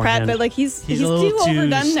Chris beforehand. Pratt, but like he's He's a little too too overdone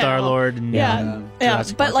now. Star-Lord and yeah.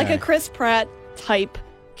 Jurassic But Park like guy. a Chris Pratt type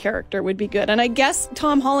character would be good, and I guess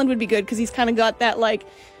Tom Holland would be good because he's kind of got that like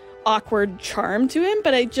awkward charm to him.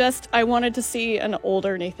 But I wanted to see an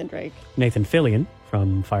older Nathan Drake, Nathan Fillion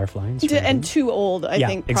from Firefly. and too old, I Yeah,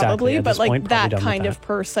 think exactly. probably, At but this like point, probably that done with kind that. of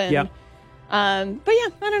person. Yeah. But yeah,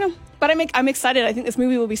 I don't know. But I'm excited. I think this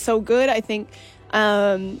movie will be so good. I think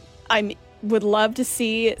I would love to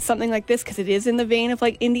see something like this because it is in the vein of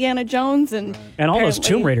like Indiana Jones and And all those apparently-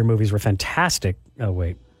 Tomb Raider movies were fantastic. Oh,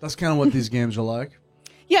 wait. That's kind of what these games are like.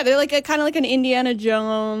 Yeah, they're like kind of like an Indiana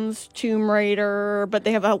Jones, Tomb Raider, but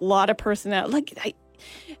they have a lot of personality.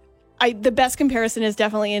 Like the best comparison is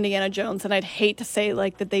definitely Indiana Jones, and I'd hate to say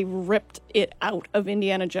like that they ripped it out of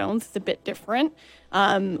Indiana Jones. It's a bit different.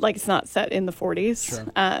 Like it's not set in the 40s.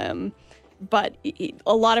 Sure. But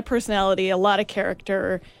a lot of personality, a lot of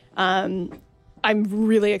character. I'm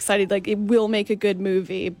really excited. Like it will make a good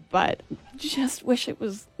movie, but just wish it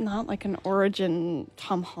was not like an origin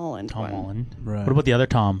Tom Holland. Tom one. Holland. Right. What about the other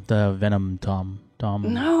Tom? The Venom Tom?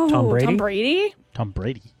 No, Tom Brady? Tom Brady. Tom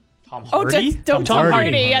Brady. Tom Oh, Hardy? Tom Hardy.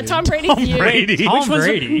 Hardy. Yeah, Tom Brady's you. Which one's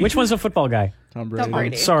Brady. which one's a football guy? Tom Brady.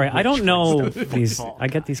 Brady. Sorry, I don't know these. I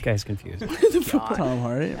get these guys confused. Tom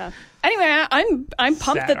Hardy. Anyway, I'm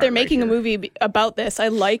pumped that they're making a movie about this. I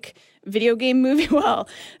like video game movie. Well,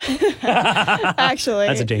 actually,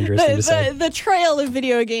 That's a dangerous thing to say. The trail of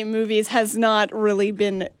video game movies has not really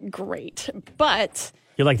been great, but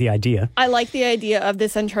You like the idea. I like the idea of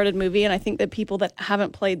this Uncharted movie, and I think that people that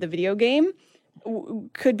haven't played the video game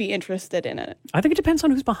could be interested in it. I think it depends on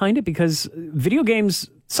who's behind it because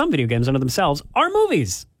some video games unto themselves are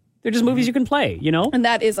movies. They're just movies you can play, you know? And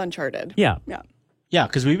that is Uncharted. Yeah. Yeah. Yeah,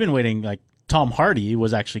 because we've been waiting. Like Tom Hardy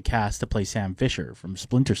was actually cast to play Sam Fisher from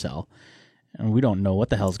Splinter Cell, and we don't know what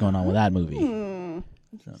the hell's going on with that movie.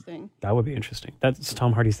 Interesting. That would be interesting. That's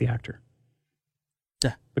Tom Hardy's the actor.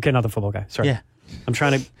 Yeah. Okay, not the football guy. Sorry. Yeah. I'm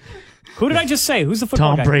trying to. Who did I just say? Who's the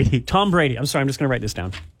football guy? Tom Brady. Tom Brady. I'm sorry. I'm just going to write this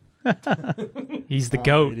down. He's the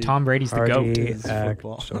GOAT. Tom Brady's the Hardy GOAT. actor.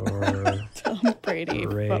 Tom Brady.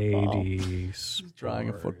 football. Brady. Drawing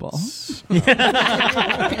a football.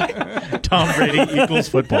 Tom Brady equals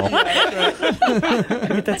football.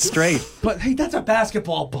 Get that straight. But hey, that's a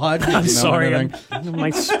basketball, bud. I'm sorry.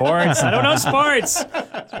 My sports. I don't know sports.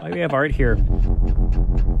 That's why we have art here.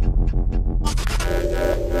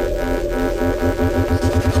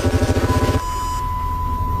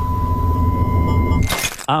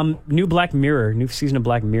 New Black Mirror, new season of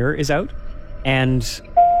Black Mirror is out. And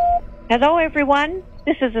Hello, everyone.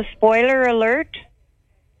 This is a spoiler alert.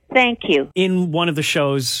 Thank you. in one of the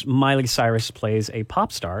shows, Miley Cyrus plays a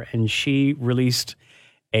pop star, and she released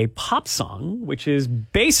a pop song, which is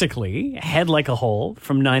basically Head Like a Hole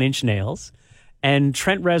from Nine Inch Nails. And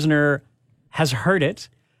Trent Reznor has heard it,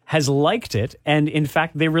 has liked it, and in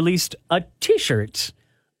fact, they released a t-shirt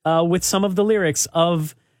with some of the lyrics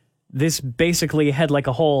of this basically Head Like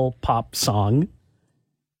a Hole pop song.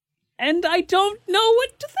 and I don't know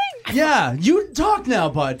what to think. Yeah, you talk now,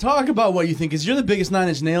 bud. Talk about what you think, because you're the biggest Nine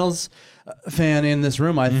Inch Nails fan in this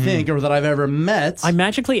room, I think, or that I've ever met. I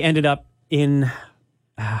magically ended up in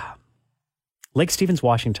Lake Stevens,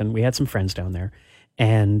 Washington. We had some friends down there,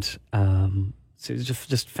 and so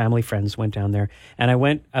just family friends went down there, and I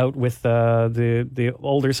went out with the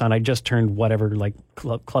older son. I just turned whatever, like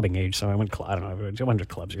clubbing age, so I went. I don't know. I went to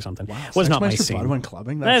clubs or something. Wow, was not my Sexmeister scene. Bud went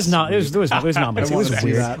clubbing. That is not. It was not my scene. It was wanted to see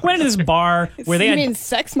weird. that. Went into this bar where they You had. mean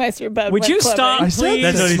Sexmeister Bud? Would went you clubbing? stop, I said please?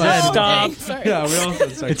 That's what he said. Oh, okay, Stop. sorry. Yeah, we all said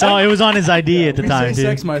sex. It's all. It was on his ID at the we time, say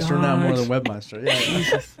dude. Sexmeister now more than Webmeister.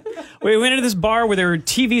 Yeah. We went into this bar where there were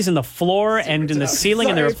TVs in the floor and in the ceiling,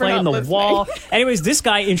 and they were Sorry for playing the not listening. wall. Anyways, this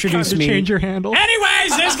guy introduced to me. change your handle.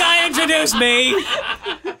 Anyways, this guy introduced me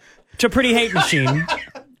to Pretty Hate Machine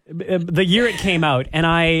the year it came out, and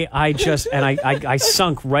I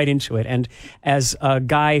sunk right into it. And as a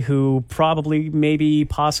guy who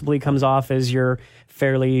possibly comes off as your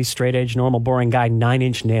fairly straight edge, normal, boring guy, Nine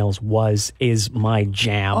Inch Nails is my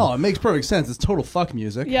jam. Oh, it makes perfect sense. It's total fuck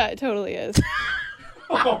music. Yeah, it totally is.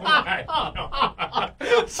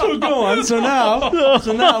 So go on. So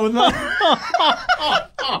now with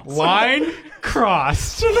Line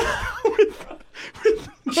crossed.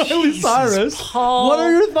 Miley Cyrus. Paul. What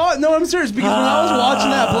are your thoughts? No, I'm serious, because when I was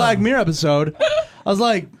watching that Black Mirror episode, I was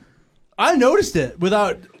like, I noticed it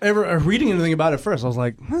without ever reading anything about it first. I was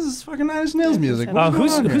like, this is fucking Nine Inch Nails music. What's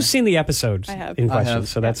going on here? Who's seen the episode I have. in I question? have.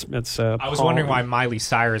 So that's I was Paul. wondering why Miley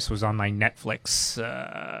Cyrus was on my Netflix,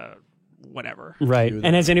 whatever. Right.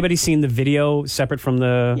 And has anybody seen the video separate from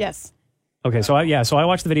the? Yes. Okay, so I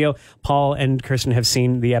watched the video. Paul and Kirsten have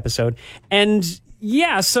seen the episode, and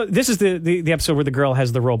yeah, so this is the episode where the girl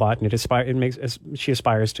has the robot, and she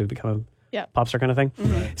aspires to become a pop star kind of thing.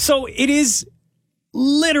 So it is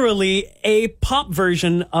literally a pop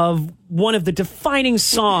version of one of the defining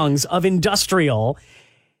songs of industrial,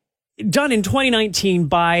 done in 2019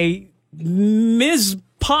 by Ms.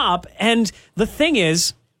 Pop. And the thing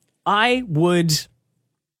is,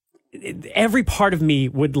 every part of me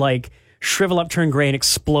would like shrivel up, turn gray, and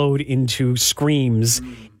explode into screams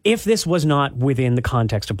if this was not within the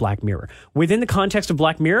context of Black Mirror. Within the context of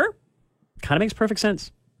Black Mirror, kind of makes perfect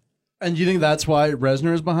sense. And you think that's why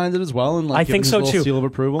Reznor is behind it as well? And like I think giving his so little too. seal of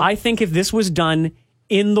approval? I think if this was done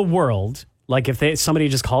in the world, like if somebody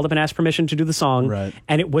just called up and asked permission to do the song, Right.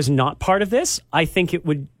 and it was not part of this, I think it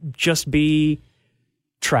would just be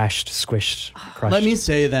trashed, squished, crushed. Let me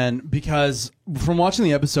say then, because from watching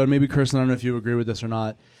the episode, maybe Kirsten, I don't know if you agree with this or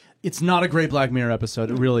not, it's not a great Black Mirror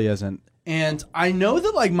episode. It really isn't. And I know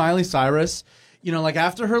that like Miley Cyrus, like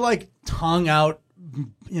after her like tongue out,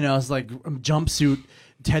 it's like jumpsuit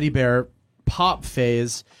teddy bear pop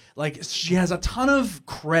phase, like she has a ton of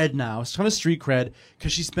cred now, a ton of street cred,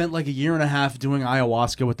 because she spent like a year and a half doing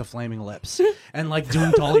ayahuasca with the Flaming Lips and like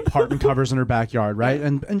doing Dolly Parton covers in her backyard, right?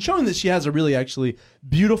 And showing that she has a really actually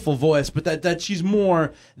beautiful voice, but that she's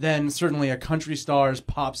more than certainly a country star's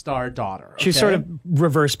pop star daughter. She's okay? sort of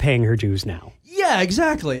reverse paying her dues now. Yeah,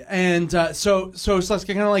 exactly. And so it's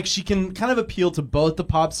kind of like she can kind of appeal to both the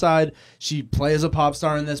pop side. She plays a pop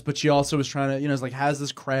star in this, but she also is trying to, is like has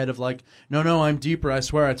this cred of like, no, I'm deeper. I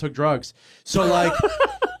swear I took drugs. So like,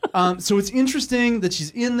 so it's interesting that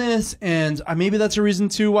she's in this, and maybe that's a reason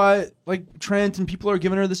too why like Trent and people are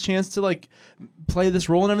giving her this chance to like play this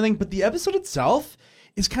role and everything. But the episode itself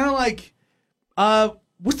is kind of like,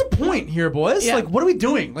 what's the point here, boys? Yeah. Like, what are we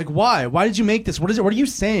doing? Like, why? Why did you make this? What is it? What are you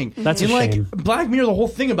saying? That's a in like shame. Black Mirror, the whole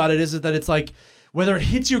thing about it is that it's like whether it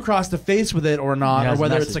hits you across the face with it or not, Yeah, or it's a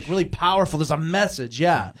whether it's message. like really powerful. There's a message,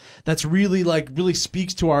 that's really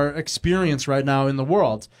speaks to our experience right now in the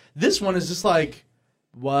world. This one is just like,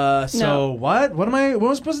 so No. what? What am I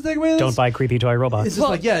supposed to take away? With Don't this? buy creepy toy robots. Is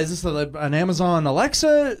this is this an Amazon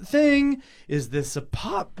Alexa thing? Is this a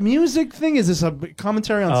pop music thing? Is this a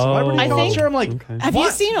commentary on celebrity I think- culture? I'm like, Okay. Have you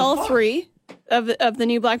what? seen all three of the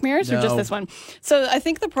new Black Mirrors, or just No. this one? So I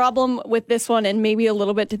think the problem with this one, and maybe a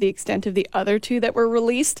little bit to the extent of the other two that were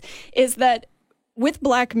released, is that with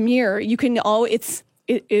Black Mirror, you can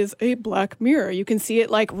it is a Black Mirror. You can see it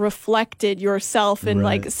like reflected yourself and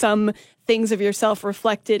Right. like some things of yourself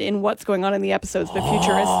reflected in what's going on in the episodes, the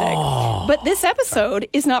futuristic. But this episode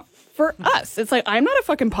is not for us. It's like, I'm not a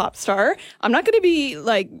fucking pop star. I'm not going to be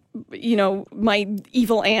like, my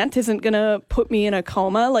evil aunt isn't going to put me in a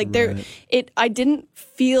coma. Like I didn't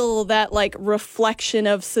feel that like reflection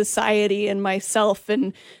of society and myself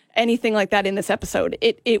and anything like that in this episode.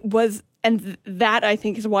 It was, and that I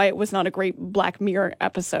think is why it was not a great Black Mirror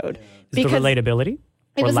episode. The relatability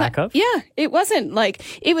It or was lack not, of? Yeah, it wasn't like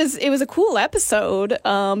it was a cool episode,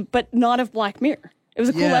 but not of Black Mirror. It was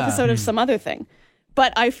a cool Yeah. episode of some other thing.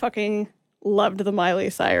 But I fucking loved the Miley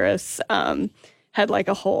Cyrus Head Like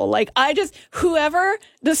a Hole. Like, whoever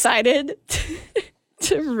decided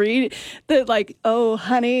to read the, like, oh,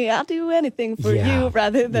 honey, I'll do anything for you,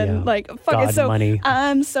 rather than, like, fucking, God, so money.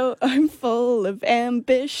 I'm full of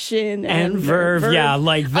ambition And verve. Yeah,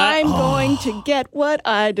 like that. I'm going to get what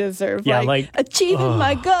I deserve. Yeah, like achieving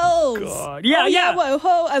my goals. God. Yeah, yeah. Whoa,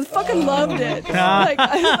 ho, I fucking loved it.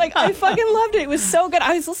 I fucking loved it. It was so good.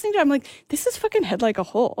 I was listening to it. I'm like, this is fucking Head Like a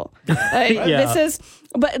Hole. This is,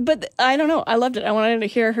 but I don't know. I loved it. I wanted to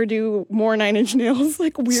hear her do more Nine Inch Nails,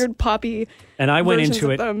 like weird poppy. And I went versions into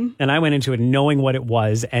of it, them. and I went into it knowing what it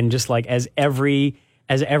was, and just like as every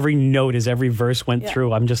note, as every verse went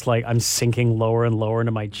through, I'm just like, I'm sinking lower and lower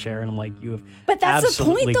into my chair, and I'm like, you have. But that's the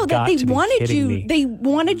absolutely point, though, that got they to be wanted kidding you. me. They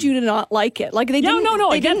wanted you to not like it. Like they didn't. no,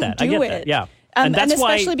 they I get didn't that. I do get it. that. Yeah. And that's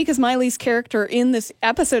especially why, because Miley's character in this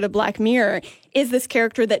episode of Black Mirror is this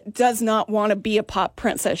character that does not want to be a pop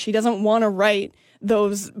princess. She doesn't want to write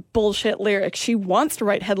those bullshit lyrics. She wants to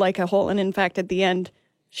write Head Like a Hole, and in fact, at the end,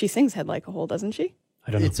 she sings Head Like a Hole, doesn't she?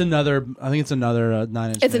 I don't know. It's another. I think it's another 9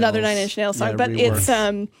 Inch. It's another Nine Inch Nails song, but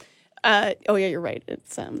rework. it's oh yeah, you're right.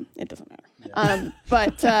 It's it doesn't matter.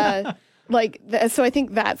 But like so, I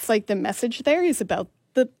think that's like the message there is about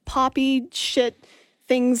the poppy shit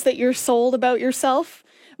things that you're sold about yourself.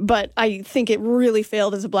 But I think it really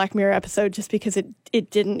failed as a Black Mirror episode just because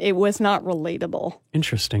it was not relatable.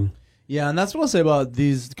 Interesting. Yeah, and that's what I'll say about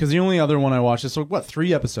these, because the only other one I watched is,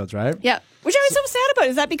 3 episodes, right? Yeah, which I was so sad about.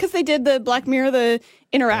 Is that because they did the Black Mirror, the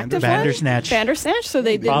interactive one? Bandersnatch, so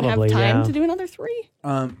they didn't Probably, have time yeah. to do another 3?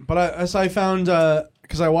 But I found,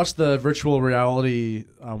 because I watched the virtual reality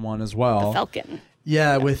one as well. Falcon.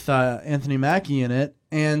 Yeah, with Anthony Mackie in it.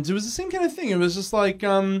 And it was the same kind of thing. It was just like,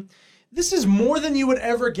 this is more than you would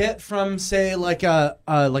ever get from, say, like a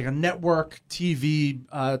network TV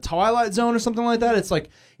Twilight Zone or something like that. It's like,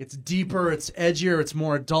 it's deeper, it's edgier, it's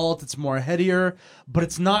more adult, it's more headier, but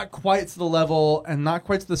it's not quite to the level and not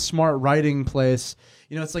quite to the smart writing place.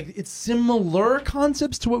 You know, it's like, it's similar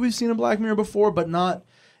concepts to what we've seen in Black Mirror before, but not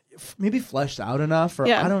maybe fleshed out enough, or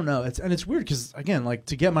I don't know. It's weird because, again, like,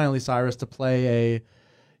 to get Miley Cyrus to play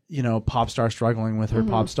a pop star struggling with her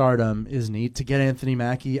pop stardom is neat. To get Anthony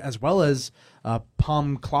Mackie as well as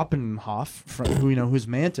Pom Kloppenhoff, who's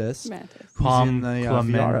Mantis. Who's in the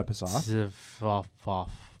VR episode.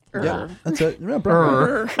 Yeah, that's it.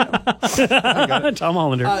 Remember. Tom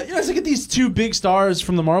Hollander. It's like, get these 2 big stars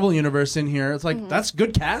from the Marvel universe in here. It's like, that's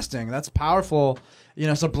good casting. That's powerful.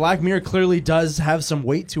 So Black Mirror clearly does have some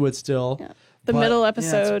weight to it still. Yeah. The middle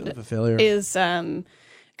episode it's a bit of a failure. is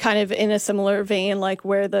kind of in a similar vein, like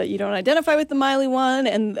where you don't identify with the Miley one,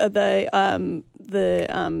 and the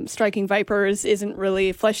Striking Vipers isn't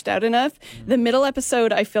really fleshed out enough. The middle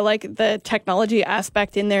episode, I feel like the technology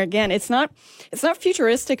aspect in there, again, it's not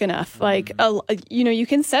futuristic enough. Like you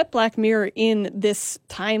can set Black Mirror in this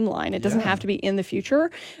timeline. It doesn't have to be in the future,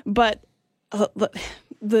 but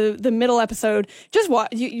the middle episode, just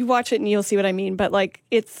you watch it and you'll see what I mean. But like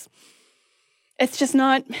it's just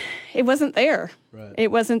not. It wasn't there. Right.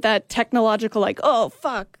 It wasn't that technological. Like, oh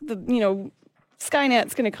fuck,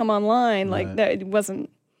 Skynet's going to come online. Right. Like that. It wasn't.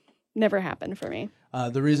 Never happened for me.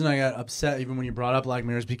 The reason I got upset even when you brought up Black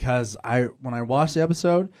Mirror is because when I watched the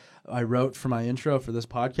episode, I wrote for my intro for this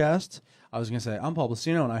podcast. I was going to say, I'm Paul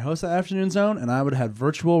Blasino, and I host the Afternoon Zone, and I would have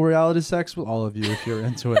reality reality sex with all of you if you're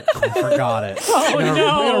into it. I forgot it. Oh, I'm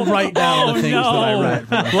going to write down the things that I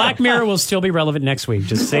read. Black Mirror will still be relevant next week.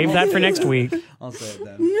 Just save that for next week. I'll say it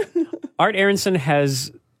then. Art Aronson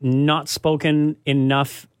has not spoken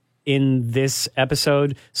enough in this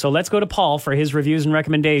episode, so let's go to Paul for his reviews and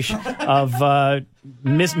recommendation of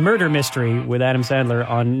Murder Mystery with Adam Sandler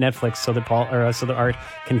on Netflix, so that Art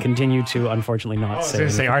can continue to unfortunately not I was say. going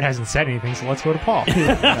to say Art hasn't said anything, so let's go to Paul.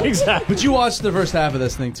 Exactly. But you watched the first half of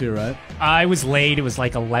this thing too, right? I was late. It was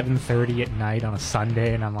like 11:30 at night on a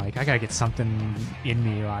Sunday, and I'm like, I gotta get something in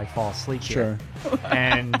me or I fall asleep here. Sure.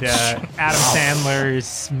 And Adam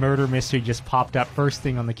Sandler's Murder Mystery just popped up first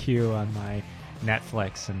thing on the queue on my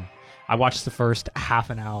Netflix, and I watched the first half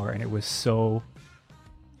an hour, and it was so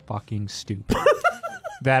fucking stupid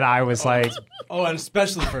that I was like, Oh, and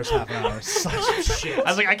especially the first half an hour. Such shit. I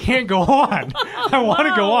was like, I can't go on. I want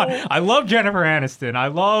to go on. I love Jennifer Aniston. I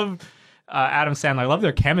love Adam Sandler. I love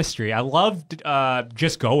their chemistry. I loved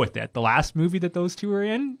Just Go With It, the last movie that those two were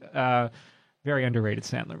in. Very underrated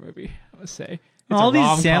Sandler movie, I must say. It's All a these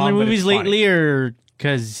rom-com, Sandler but movies it's funny. lately are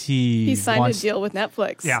Because He signed wants, a deal with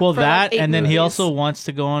Netflix. Yeah. Well, for, like, that 8 and then he movies. also wants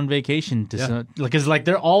to go on vacation to because like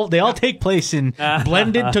they all take place in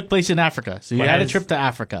Blended took place in Africa, so you had a trip to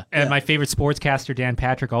Africa. And my favorite sportscaster, Dan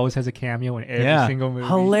Patrick, always has a cameo in every Yeah. single movie.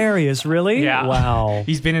 Hilarious, really? Yeah. Wow.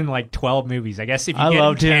 He's been in like 12 movies. I guess if you I get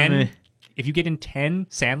loved in him. 10, if you get in 10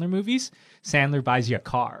 Sandler movies, Sandler buys you a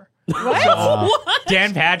car. What?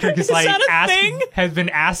 Dan Patrick is like that a thing? has been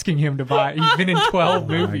asking him to buy. He's been in 12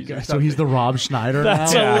 movies. or So he's the Rob Schneider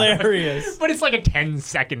That's now. hilarious. But it's like a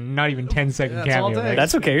 10-second, not even 10-second that's all cameo. it takes.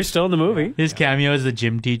 That's okay. You're still in the movie. His cameo as the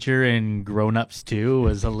gym teacher in Grown Ups 2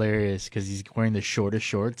 was hilarious because he's wearing the shortest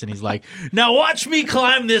shorts and he's like, "Now watch me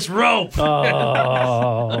climb this rope."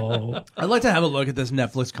 Oh. I'd like to have a look at this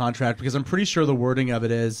Netflix contract because I'm pretty sure the wording of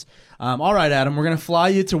it is, all right, Adam, we're going to fly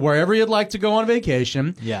you to wherever you'd like to go on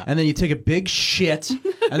vacation. Yeah. And then you take a big shit,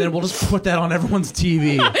 and then we'll just put that on everyone's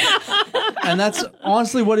TV. And that's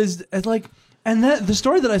honestly what is it's like. And that the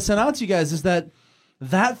story that I sent out to you guys is that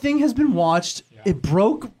thing has been watched. It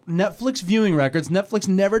broke Netflix viewing records. Netflix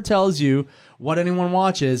never tells you what anyone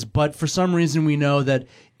watches, but for some reason we know that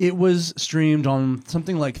it was streamed on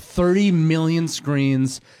something like 30 million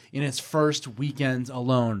screens in its first weekend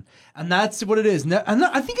alone. And that's what it is. And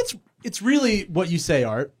I think it's really what you say,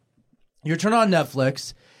 Art. You turn on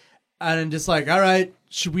Netflix and just like, all right,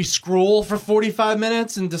 should we scroll for 45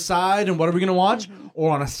 minutes and decide and what are we going to watch? Or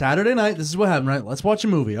on a Saturday night, this is what happened, right? Let's watch a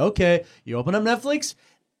movie. Okay, you open up Netflix,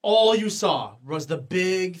 all you saw was the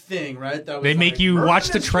big thing, right? That was They make you murder watch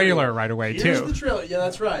the mystery. trailer right away, Here's too. the trailer. Yeah,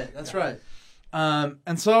 that's right. That's right.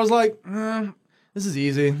 And so I was like, this is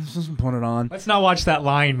easy. Let's just put it on. Let's not watch that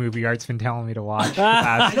Lion movie Art's been telling me to watch.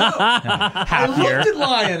 I half year. looked at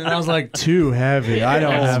Lion and I was like, too heavy. I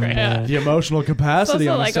don't have Yeah. the emotional capacity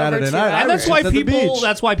Also, on a like, Saturday over 2 night. hours. And that's was why just at the people. beach.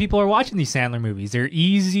 That's why people are watching these Sandler movies. They're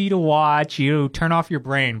easy to watch. You turn off your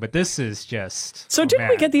brain, but this is just. So didn't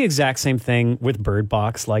we get the exact same thing with Bird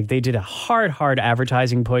Box? Like they did a hard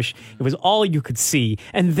advertising push. It was all you could see.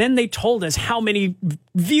 And then they told us how many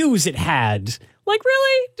views it had. Like,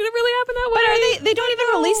 really? Did it really happen that way? But are they don't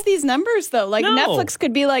even release these numbers though. Like No. Netflix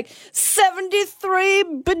could be like 73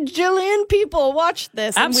 bajillion people watch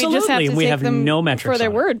this. And we just have Absolutely. to We take have them no metrics for their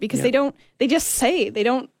on it. word because they just say they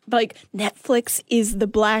don't like Netflix is the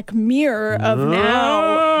Black Mirror of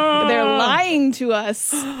now. They're lying to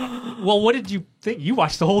us. Well, what did you think? You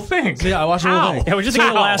watched the whole thing. Yeah, I watched the whole thing. Yeah, we're just in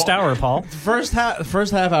the last hour, Paul. First half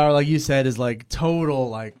hour, like you said, is like total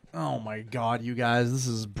like, oh my god, you guys, this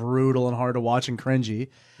is brutal and hard to watch and cringy.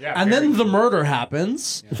 Yeah, and very then the murder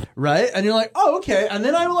happens, right? And you're like, oh okay. And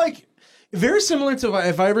then I'm like, very similar to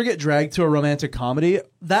if I ever get dragged to a romantic comedy,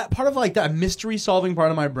 that part of like that mystery solving part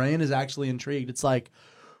of my brain is actually intrigued. It's like,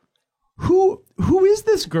 who is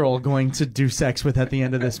this girl going to do sex with at the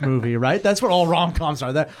end of this movie, right? That's what all rom-coms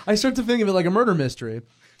are. That I start to think of it like a murder mystery.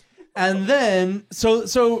 And then,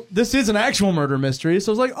 so this is an actual murder mystery.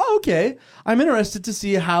 So I was like, oh, okay. I'm interested to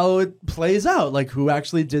see how it plays out, like who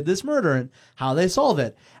actually did this murder and how they solve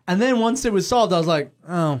it. And then once it was solved, I was like,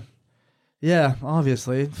 oh, yeah,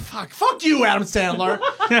 obviously. Fuck you, Adam Sandler.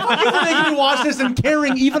 Fuck you for making me watch this and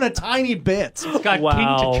caring even a tiny bit. It's got Wow.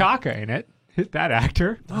 King T'Chaka in it. That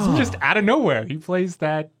actor. Just out of nowhere. He plays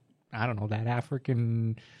that, I don't know, that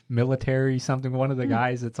African military something, one of the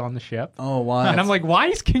guys that's on the ship. Oh, wow. And I'm like, why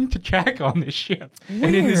is King T'Chaka on this ship?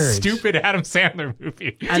 And in this stupid Adam Sandler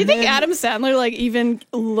movie. Do you think Adam Sandler like even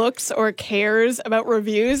looks or cares about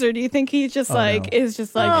reviews, or do you think he's just is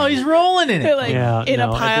just like Oh, he's rolling in it. like Yeah, in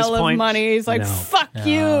no, a at pile this of point, money? He's like, no. fuck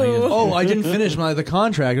you. Oh, I didn't finish the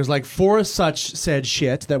contract. It was like, for such said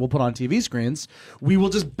shit that we'll put on TV screens, we will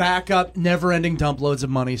just back up never-ending dump loads of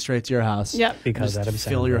money straight to your house. Yep. Because Just Adam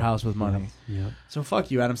fill Sandler. your house with money. Yeah. So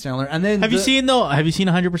fuck you, Adam Sandler. And then Have you seen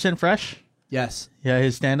 100% Fresh? Yes. Yeah,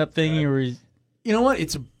 his stand-up thing. Where he's, You know what?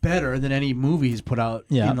 It's better than any movie he's put out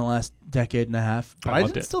Yeah. in the last decade and a half. But I I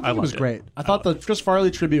loved didn't it. still I think it was loved it. great. I thought the Chris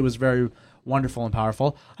Farley tribute was very wonderful and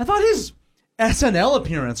powerful. I thought his SNL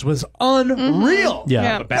appearance was unreal.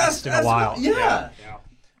 Yeah. The best in a That's while. what- yeah.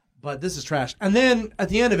 But this is trash. And then at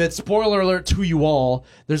the end of it, spoiler alert to you all,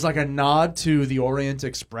 there's like a nod to the Orient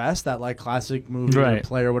Express, that like classic movie or Right.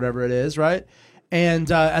 play or whatever it is, right? And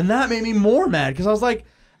that made me more mad because I was like,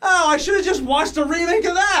 oh, I should have just watched a remake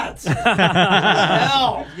of that. What the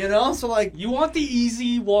hell, you know? So like, You want the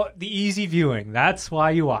easy viewing. That's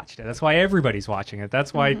why you watched it. That's why everybody's watching it.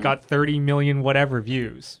 That's why it got 30 million whatever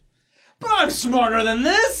views. but I'm smarter than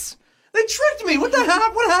this. They tricked me. What the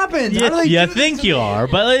hell? What happened? How do they you do this think to you me? are,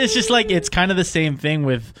 but it's just like it's kind of the same thing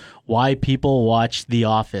with why people watch The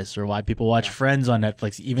Office or why people watch Friends on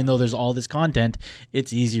Netflix. Even though there's all this content,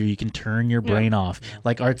 it's easier. You can turn your brain off.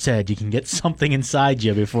 Like Art said, you can get something inside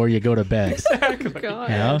you before you go to bed. God.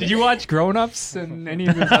 You know? Did you watch Grown Ups and any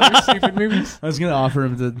of his other stupid movies? I was gonna offer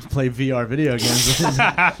him to play VR video games with his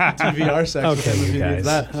VR section. Okay, if you he needs guys.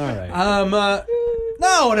 that. All right.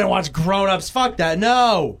 No, I didn't watch Grown Ups. Fuck that.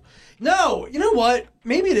 No. You know what?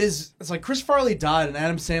 Maybe it is. It's like Chris Farley died and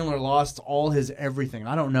Adam Sandler lost all his everything.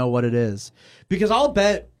 I don't know what it is. Because I'll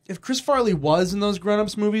bet if Chris Farley was in those Grown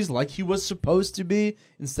Ups movies like he was supposed to be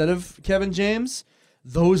instead of Kevin James,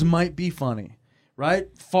 those might be funny. Right?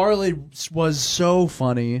 Farley was so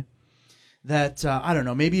funny that, I don't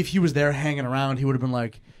know, maybe if he was there hanging around, he would have been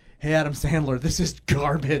like, hey, Adam Sandler, this is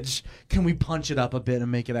garbage. Can we punch it up a bit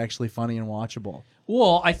and make it actually funny and watchable?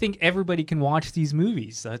 Well, I think everybody can watch these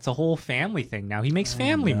movies. It's a whole family thing now. He makes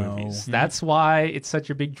family movies. That's why it's such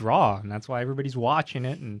a big draw, and that's why everybody's watching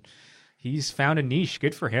it, and he's found a niche.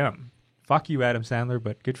 Good for him. Fuck you, Adam Sandler,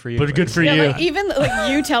 but good for you. But good for Yeah, you. like even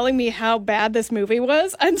like you telling me how bad this movie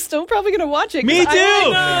was, I'm still probably gonna watch it. 'cause Me too.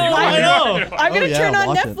 I know. I'm gonna Oh, yeah, turn on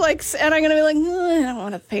watch it. Netflix and I'm gonna be like, I don't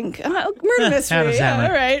want to think. Murder mystery. Adam Yeah, Sandler.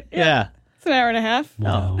 all right. Yeah. It's an hour and a half.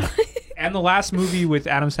 No. And the last movie with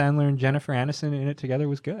Adam Sandler and Jennifer Aniston in it together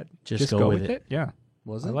was good. Just go with it. Yeah.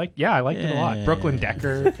 Was I it? liked it a lot. Brooklyn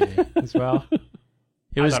Decker as well.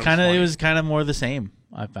 It was thought it was kind of funny. more the same.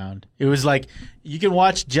 I found it was like you can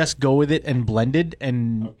watch Just Go With It and Blended,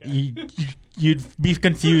 and you'd be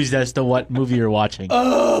confused as to what movie you're watching.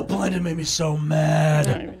 Oh, Blended made me so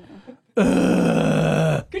mad.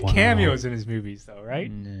 Good cameos in his movies, though,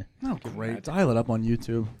 right? Oh, great. Dial it up on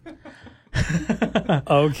YouTube.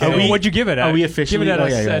 Okay. What'd you give it? Are we officially- Give it oh,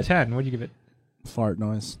 at yeah, yeah. a 10. What'd you give it? Fart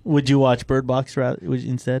noise. Would you watch Bird Box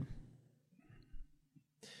instead?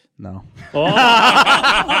 No.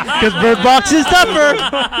 Because Bird Box is tougher.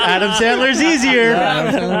 Adam Sandler's easier.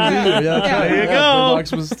 There you go. Bird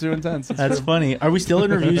Box was too intense. It's That's true. funny. Are we still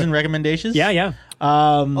in reviews and recommendations? Yeah.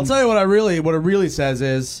 I'll tell you what it really says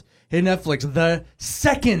is, hey Netflix, the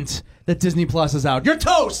second that Disney Plus is out, you're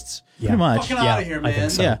toast. Pretty much. Fucking out of here, I man.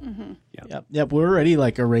 think so. Yeah. Yep. We're already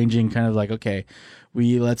like arranging kind of like, okay,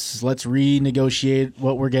 let's renegotiate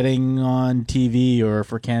what we're getting on TV, or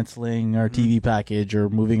if we're canceling our TV package or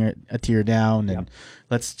moving a tier down, and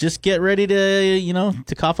let's just get ready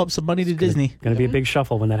to cough up some money to Disney. Going to be a big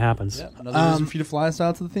shuffle when that happens. Another reason for you to fly us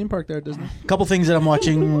out to the theme park there, Disney. A couple things that I'm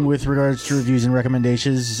watching with regards to reviews and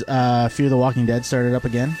recommendations. Fear the Walking Dead started up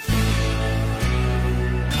again.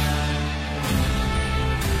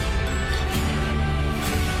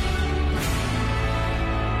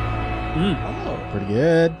 Pretty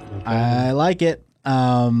good. I like it.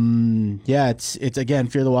 It's again,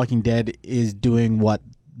 Fear the Walking Dead is doing what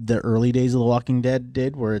the early days of The Walking Dead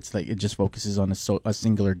did, where it's like it just focuses on a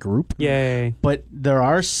singular group. Yay. But there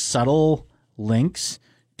are subtle links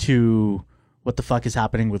to what the fuck is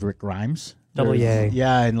happening with Rick Grimes. Double yay.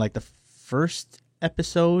 Yeah, in like the first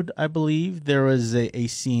episode, I believe, there was a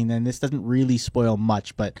scene, and this doesn't really spoil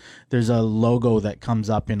much, but there's a logo that comes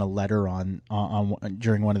up in a letter on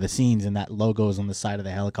during one of the scenes, and that logo is on the side of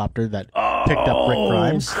the helicopter that picked up Rick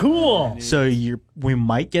Grimes. Cool. So we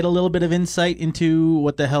might get a little bit of insight into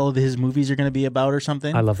what the hell his movies are going to be about or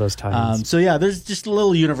something. I love those tie-ins. So yeah, there's just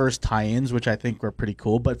little universe tie-ins, which I think were pretty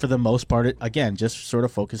cool. But for the most part, it again just sort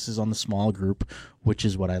of focuses on the small group, which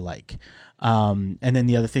is what I like. And then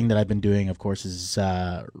the other thing that I've been doing, of course, is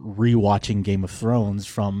rewatching Game of Thrones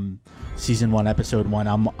from season 1, episode 1.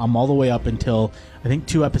 I'm all the way up until I think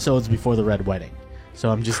 2 episodes before the Red Wedding. So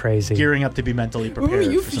I'm just Crazy. gearing up to be mentally Ooh, prepared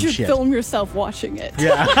you for some should shit. film yourself watching it.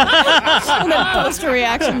 Yeah. And then post a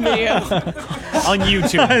reaction video. On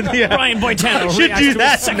YouTube. Yeah. Brian Boitano I should reacts do to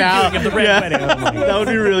that his second now. viewing of the Red Yeah. Wedding. Oh my That would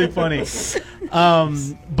be really funny.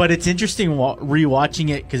 But it's interesting rewatching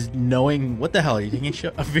it because knowing what the hell are you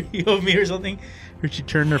taking a video of me or something? Or she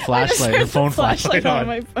turned her flashlight, her phone flashlight on.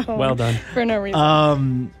 my phone. Well done. For no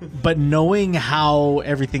reason. But knowing how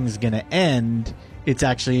everything's gonna end, it's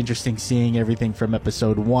actually interesting seeing everything from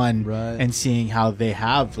episode 1 Right. and seeing how they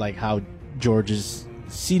have how George has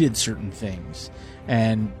seeded certain things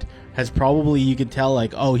and has probably, you could tell,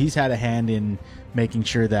 he's had a hand in making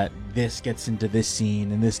sure that this gets into this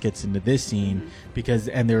scene and this gets into this scene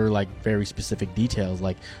and there are very specific details.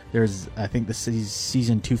 There's, I think the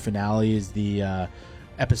season 2 finale is the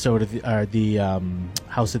episode of the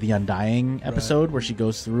House of the Undying episode where she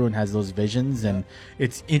goes through and has those visions, and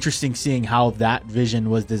it's interesting seeing how that vision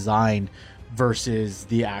was designed versus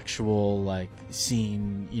the actual like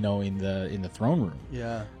scene, you know, in the throne room.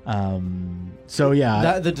 Yeah. So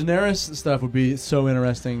yeah, The Daenerys stuff would be so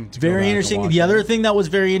interesting. To go very back and interesting. watch The that. other thing that was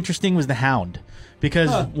very interesting was the Hound,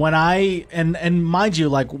 because when I and mind you,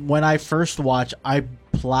 like when I first watched, I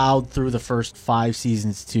plowed through the first 5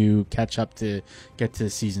 seasons to catch up to get to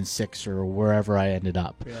season 6 or wherever I ended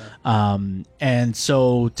up. And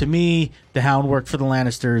so to me, the Hound worked for the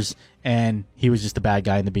Lannisters, and he was just the bad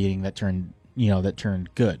guy in the beginning that turned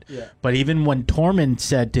good. Yeah. But even when Tormund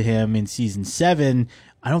said to him in season 7,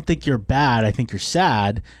 I don't think you're bad, I think you're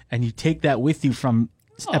sad, and you take that with you from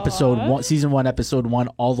season 1, episode 1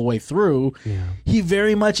 all the way through, he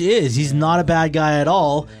very much is. He's not a bad guy at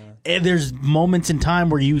all. And there's moments in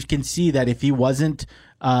time where you can see that if he wasn't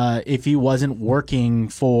working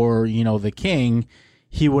for, you know, the king,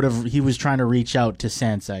 he was trying to reach out to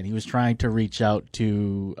Sansa, and he was trying to reach out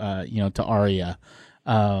to to Arya.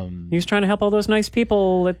 He was trying to help all those nice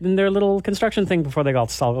people in their little construction thing before they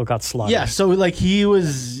got slaughtered. Yeah, so like he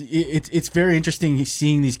was. It's very interesting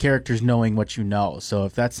seeing these characters, knowing what you know. So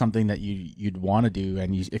if that's something that you'd want to do,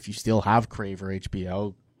 and if you still have Crave or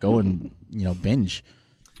HBO, go and binge.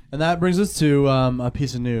 And that brings us to a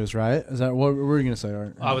piece of news, right? Is that what were you going to say,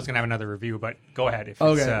 Art? I was going to have another review, but go ahead. If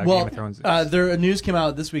Okay. it's Well, Game of Thrones. a news came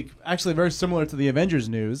out this week, actually very similar to the Avengers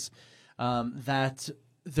news, that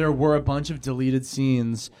there were a bunch of deleted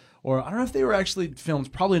scenes, or I don't know if they were actually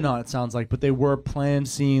filmed. Probably not, it sounds like, but they were planned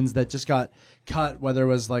scenes that just got cut, whether it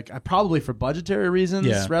was like probably for budgetary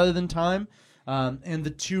reasons rather than time. And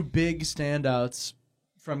the two big standouts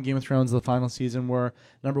from Game of Thrones, the final season, were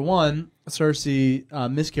number one, Cersei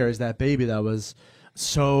miscarries that baby that was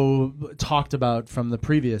so talked about from the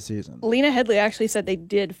previous season. Lena Headey actually said they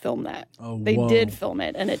did film that. They did film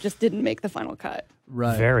it, and it just didn't make the final cut.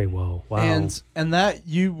 Right. Very whoa. Wow. And that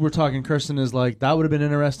you were talking, Kirsten, is like that would have been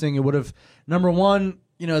interesting. It would have, number one,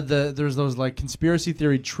 there's those like conspiracy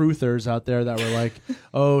theory truthers out there that were like,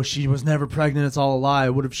 oh, she was never pregnant, it's all a lie.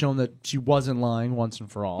 It would have shown that she wasn't lying once and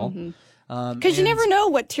for all. Mm-hmm. Because you never know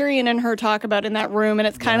what Tyrion and her talk about in that room, and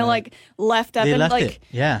it's kind of like left up. They and left like, it.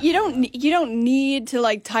 Yeah. You don't need to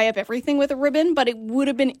like tie up everything with a ribbon, but it would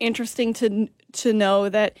have been interesting to know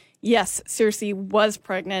that yes, Cersei was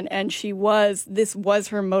pregnant, and this was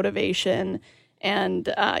her motivation, and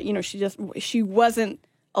she wasn't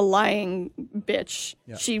a lying bitch.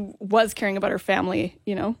 Yeah. She was caring about her family.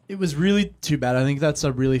 It was really too bad. I think that's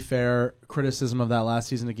a really fair criticism of that last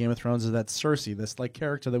season of Game of Thrones, is that Cersei, this like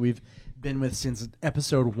character that we've been with since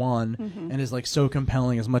episode 1 and is like so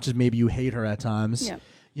compelling, as much as maybe you hate her at times. Yeah.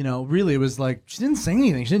 Really, it was like she didn't say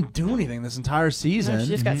anything. She didn't do anything this entire season. No, she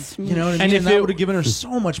just got smooshed. You know what I mean? And that would have given her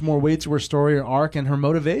so much more weight to her story, her arc, and her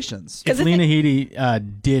motivations. If Lena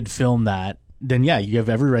Headey did film that, then yeah, you have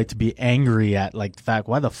every right to be angry at like the fact,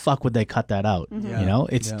 why the fuck would they cut that out?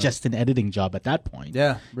 It's just an editing job at that point.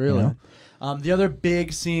 Yeah, really. The other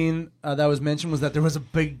big scene that was mentioned was that there was a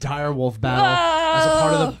big direwolf battle as a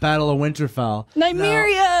part of the Battle of Winterfell.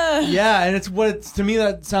 Nymeria! Yeah, and to me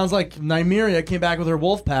that sounds like Nymeria came back with her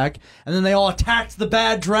wolf pack, and then they all attacked the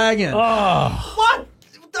bad dragon. Oh. What?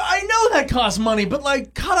 I know that costs money, but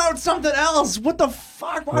like, cut out something else. What the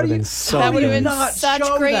fuck? Why do you? That would have been not such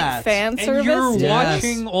show great that? fan and service. you're Yes.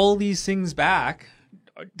 watching all these things back.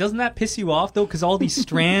 Doesn't that piss you off though? Because all these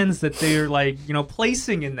strands that they're like,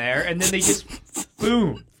 placing in there, and then they just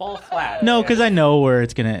boom fall flat. No, because I know where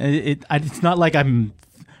it's gonna. It's not like I'm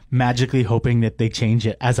magically hoping that they change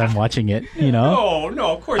it as I'm watching it. No,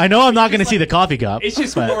 of course. I know I'm not going to It's see like- the coffee cup. It's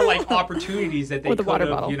just but- more like opportunities that they Or the could water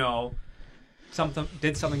have, bottle.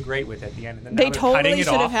 did something great with at the end. And then They now they're cutting totally it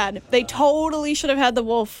should have off. had. They totally should have had the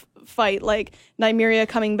wolf fight, like Nymeria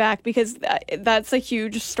coming back, because that's a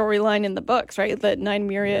huge storyline in the books, right? That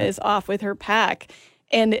Nymeria is off with her pack,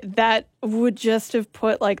 and that would just have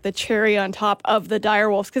put like the cherry on top of the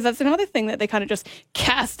direwolves, because that's another thing that they kind of just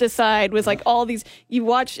cast aside was like all these. You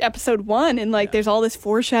watch episode 1, and like there's all this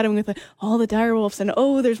foreshadowing with all the direwolves, and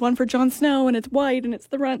there's one for Jon Snow, and it's white, and it's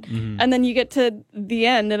the runt, and then you get to the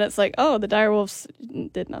end, and it's like, the direwolves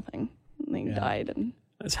did nothing. They died and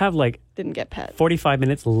Let's have like didn't get pet. 45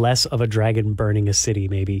 minutes less of a dragon burning a city,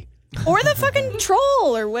 maybe. Or the fucking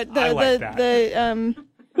troll, or what I like that. the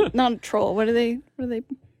not a troll. What are they?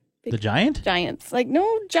 The giant? Giants. Like no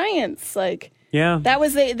giants. Like Yeah. that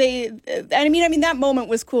was they. I mean that moment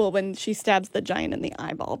was cool when she stabs the giant in the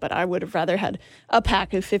eyeball. But I would have rather had a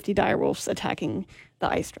pack of 50 direwolves attacking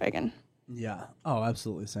the ice dragon. Yeah. Oh,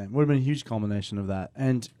 absolutely same. Would have been a huge culmination of that.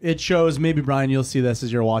 And it shows, maybe Brian, you'll see this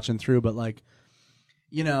as you're watching through, but like,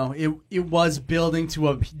 it was building to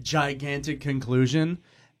a gigantic conclusion.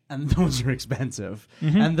 and those are expensive.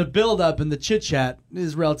 And the build-up and the chit-chat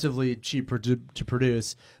is relatively cheap to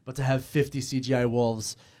produce, but to have 50 CGI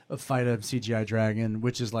wolves fight a CGI dragon,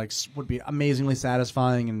 which is like would be amazingly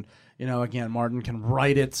satisfying, and again, Martin can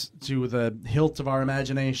write it to the hilt of our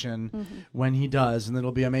imagination when he does, and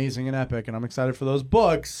it'll be amazing and epic, and I'm excited for those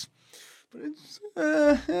books. But it's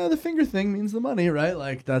the finger thing means the money, right?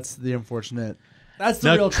 Like that's the unfortunate. That's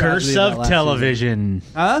the real curse tragedy of television.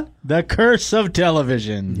 Huh? The curse of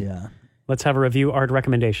television. Yeah. Let's have a review art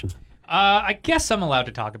recommendation. I guess I'm allowed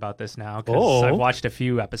to talk about this now because I've watched a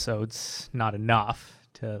few episodes, not enough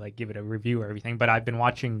to like give it a review or everything. But I've been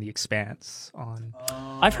watching The Expanse on.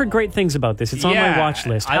 I've heard great things about this. It's on my watch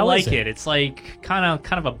list. I How like is it. It's like kind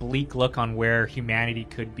of a bleak look on where humanity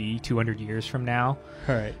could be 200 years from now.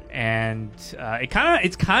 All right. And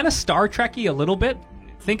it's kind of Star Trek-y a little bit.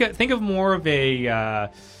 Think of more of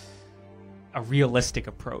a realistic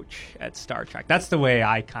approach at Star Trek. That's the way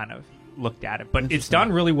I kind of looked at it. But it's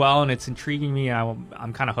done really well, and it's intriguing me.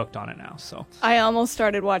 I'm kind of hooked on it now. So I almost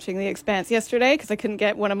started watching The Expanse yesterday because I couldn't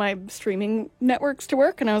get one of my streaming networks to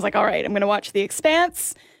work, and I was like, all right, I'm going to watch The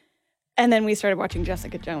Expanse. And then we started watching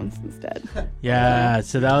Jessica Jones instead. Yeah,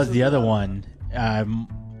 so that was the other one.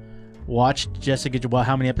 Watched Jessica. Well,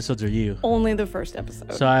 how many episodes are you? Only the first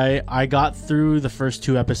episode. So I got through the first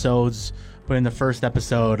 2 episodes, but in the first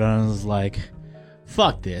episode I was like,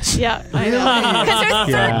 fuck this. Yeah, I know. Because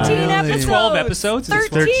there's 13 episodes. 12 episodes?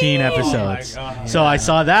 13 episodes. Oh my God. So I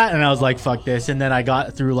saw that and I was like, fuck this. And then I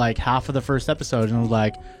got through like half of the first episode and I was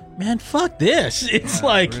like, man, fuck this. It's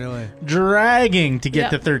like really? dragging to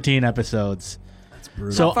get Yeah. to 13 episodes. That's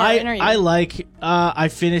brutal. So How far in are you? I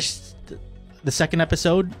finished the second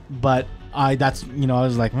episode, but I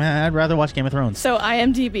was like, man, I'd rather watch Game of Thrones. So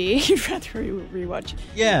IMDb, you'd rather rewatch.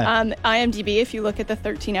 Yeah. IMDb, if you look at the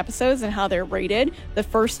 13 episodes and how they're rated, the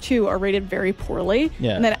first 2 are rated very poorly.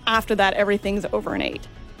 Yeah. And then after that, everything's over an 8.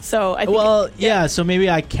 So I think so maybe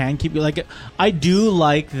I can keep it like I do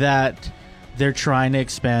like that they're trying to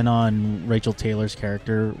expand on Rachel Taylor's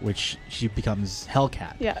character, which she becomes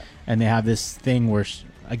Hellcat. Yeah. And they have this thing where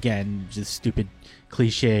again, just stupid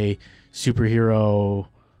cliche superhero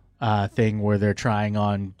thing where they're trying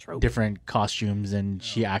on Trope. different costumes, and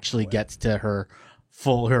she actually gets to her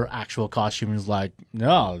actual costume and is like,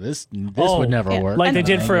 no, this would never yeah. work. Like they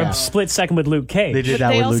did for Yeah. a split second with Luke Cage. They did But that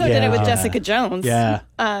they with also Luke did it with Cage. Jessica Jones. Yeah.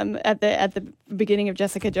 At the beginning of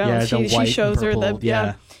Jessica Yeah, Jones, the white she shows and her the purple,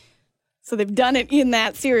 yeah. So they've done it in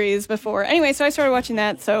that series before. Anyway, so I started watching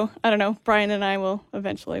that. So I don't know. Brian and I will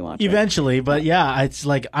eventually watch it. Eventually, but yeah, it's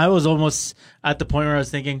like I was almost at the point where I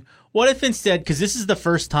was thinking, what if instead, because this is the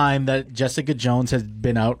first time that Jessica Jones has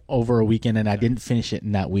been out over a weekend and I didn't finish it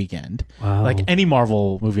in that weekend. Wow. Like any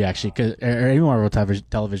Marvel movie, actually, or any Marvel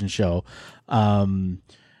television show. And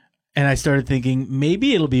I started thinking,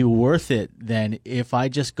 maybe it'll be worth it then if I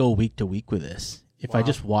just go week to week with this. If I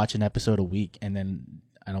just watch an episode a week and then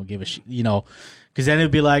I don't give a shit, because then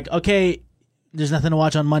it'd be like, okay, there's nothing to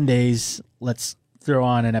watch on Mondays. Let's throw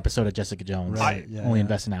on an episode of Jessica Jones. Right, yeah, Only yeah.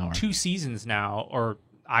 invest an hour. 2 seasons now, or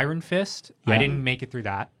Iron Fist. Yeah. I didn't make it through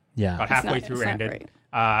that. Yeah. Got halfway not- through, it's not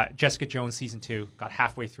ended. Jessica Jones season 2, got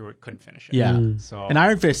halfway through it, couldn't finish it. Yeah. So And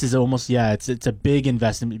Iron Fist is almost, it's a big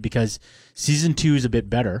investment because season 2 is a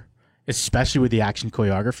bit better, especially with the action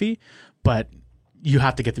choreography, but you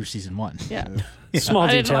have to get through season 1. Yeah. Small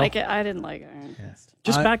I didn't detail. like it. I didn't like it.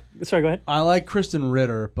 Just back. Sorry, go ahead. I like Kristen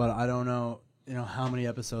Ritter, but I don't know, how many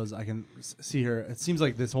episodes I can see her. It seems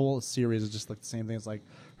like this whole series is just like the same thing. It's like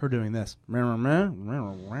her doing this.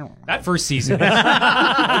 that first season,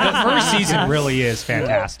 the first season really is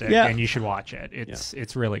fantastic, Yeah. and you should watch it.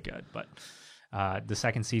 It's really good. But the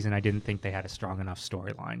second season, I didn't think they had a strong enough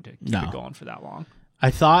storyline to keep No. it going for that long. I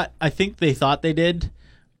think they thought they did,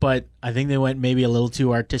 but I think they went maybe a little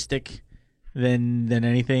too artistic than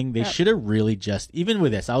anything. They should have really even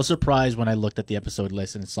with this, I was surprised when I looked at the episode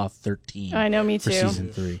list and saw 13. I know, me for too.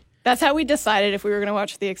 season 3. That's how we decided if we were going to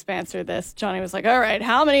watch The Expanse or this. Johnny was like, all right,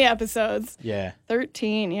 how many episodes? Yeah.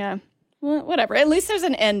 13, yeah. Well, whatever. At least there's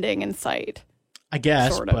an ending in sight. I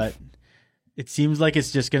guess, Sort of. but it seems like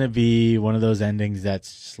it's just going to be one of those endings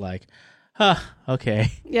that's just like,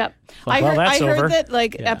 okay. Yep. Well, I that's over. heard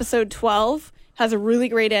that episode 12 has a really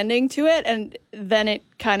great ending to it, and then it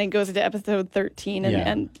kind of goes into episode 13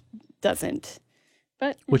 and doesn't.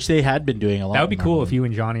 But Which they had been doing a lot. That would be cool if you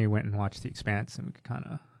and Johnny went and watched The Expanse, and we could kind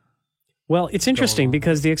of. Well, it's interesting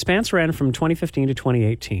because The Expanse ran from 2015 to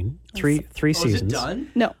 2018, three seasons.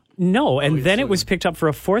 no. No, and then it was picked up for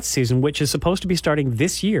a 4th season, which is supposed to be starting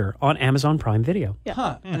this year on Amazon Prime Video. Yeah.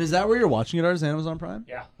 Huh. And is that where you're watching it, or is Amazon Prime?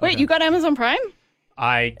 Yeah. Wait, you got Amazon Prime?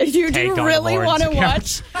 I You tagged do on really Lauren's want to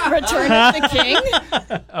account. watch Return of the King? You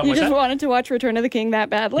what's just that? wanted to watch Return of the King that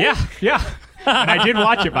badly? Yeah. And I did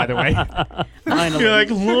watch it, by the way. You're like,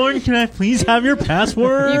 Lauren, can I please have your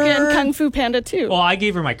password? You can Kung Fu Panda too. Well, I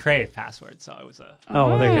gave her my Crave password, so it was a. Oh,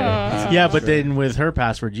 well, there you go. Yeah, but then with her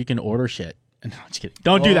password, you can order shit. No, just kidding.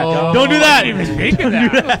 Don't do that. Don't do that. Speak of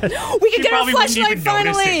that. we can get our probably wouldn't flashlight even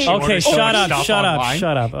notice it. finally. She Okay, orders so shut much up, stuff shut online. up,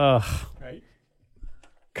 shut up. Ugh. Right.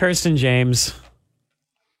 Kirsten James,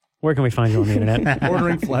 where can we find you on the internet?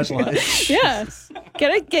 Ordering flashlights. Yeah.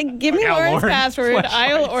 Give me Yeah, Lauren's Lauren, password.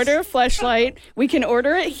 I'll fleshlights. order a fleshlight. We can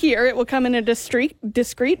order it here. It will come in a discreet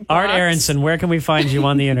box. Art Aronson, where can we find you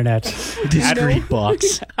on the internet? Discreet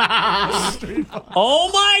box. Oh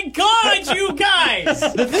my God, you guys! The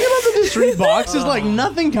thing about the discreet box is like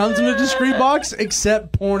nothing comes in a discreet box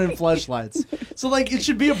except porn and fleshlights. So like it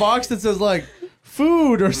should be a box that says like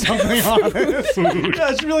food or something on it. Food.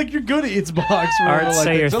 Yeah, it should be like your Good Eats box. Or Art, like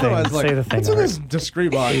say your this. thing. Otherwise, like, Say the thing, what's in Art. this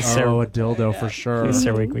discreet box? Please, sir. Oh, a dildo for sure. Please,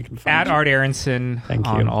 sir, we can find At you. Art Aronson Thank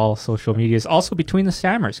on you. all social medias. Also, Between the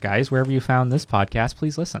Stammers, guys. Wherever you found this podcast,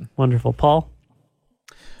 please listen. Wonderful. Paul?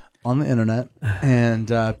 On the internet and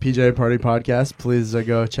PJ Party Podcast. Please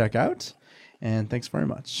go check out. And thanks very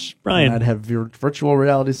much. Brian. And I'd have your virtual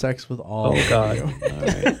reality sex with all. Oh, God. of you.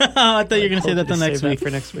 I thought you were going to say that the next Save that week. for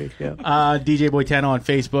next week, yeah. DJ Boitano on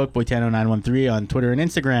Facebook, Boitano913 on Twitter and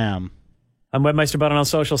Instagram. I'm Webmeister Button on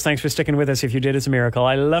socials. Thanks for sticking with us. If you did, it's a miracle.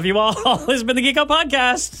 I love you all. This has been the Geek Out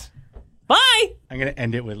Podcast. Bye. I'm going to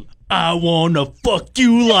end it with, I want to fuck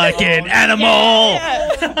you like an animal.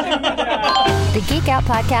 The Geek Out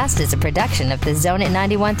Podcast is a production of The Zone at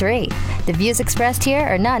 91.3. The views expressed here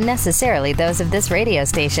are not necessarily those of this radio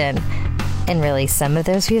station. And really, some of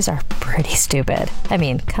those views are pretty stupid. I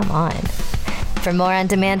mean, come on. For more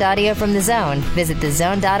on-demand audio from The Zone, visit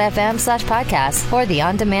thezone.fm/podcast or the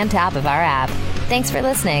on-demand tab of our app. Thanks for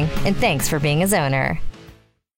listening, and thanks for being a Zoner.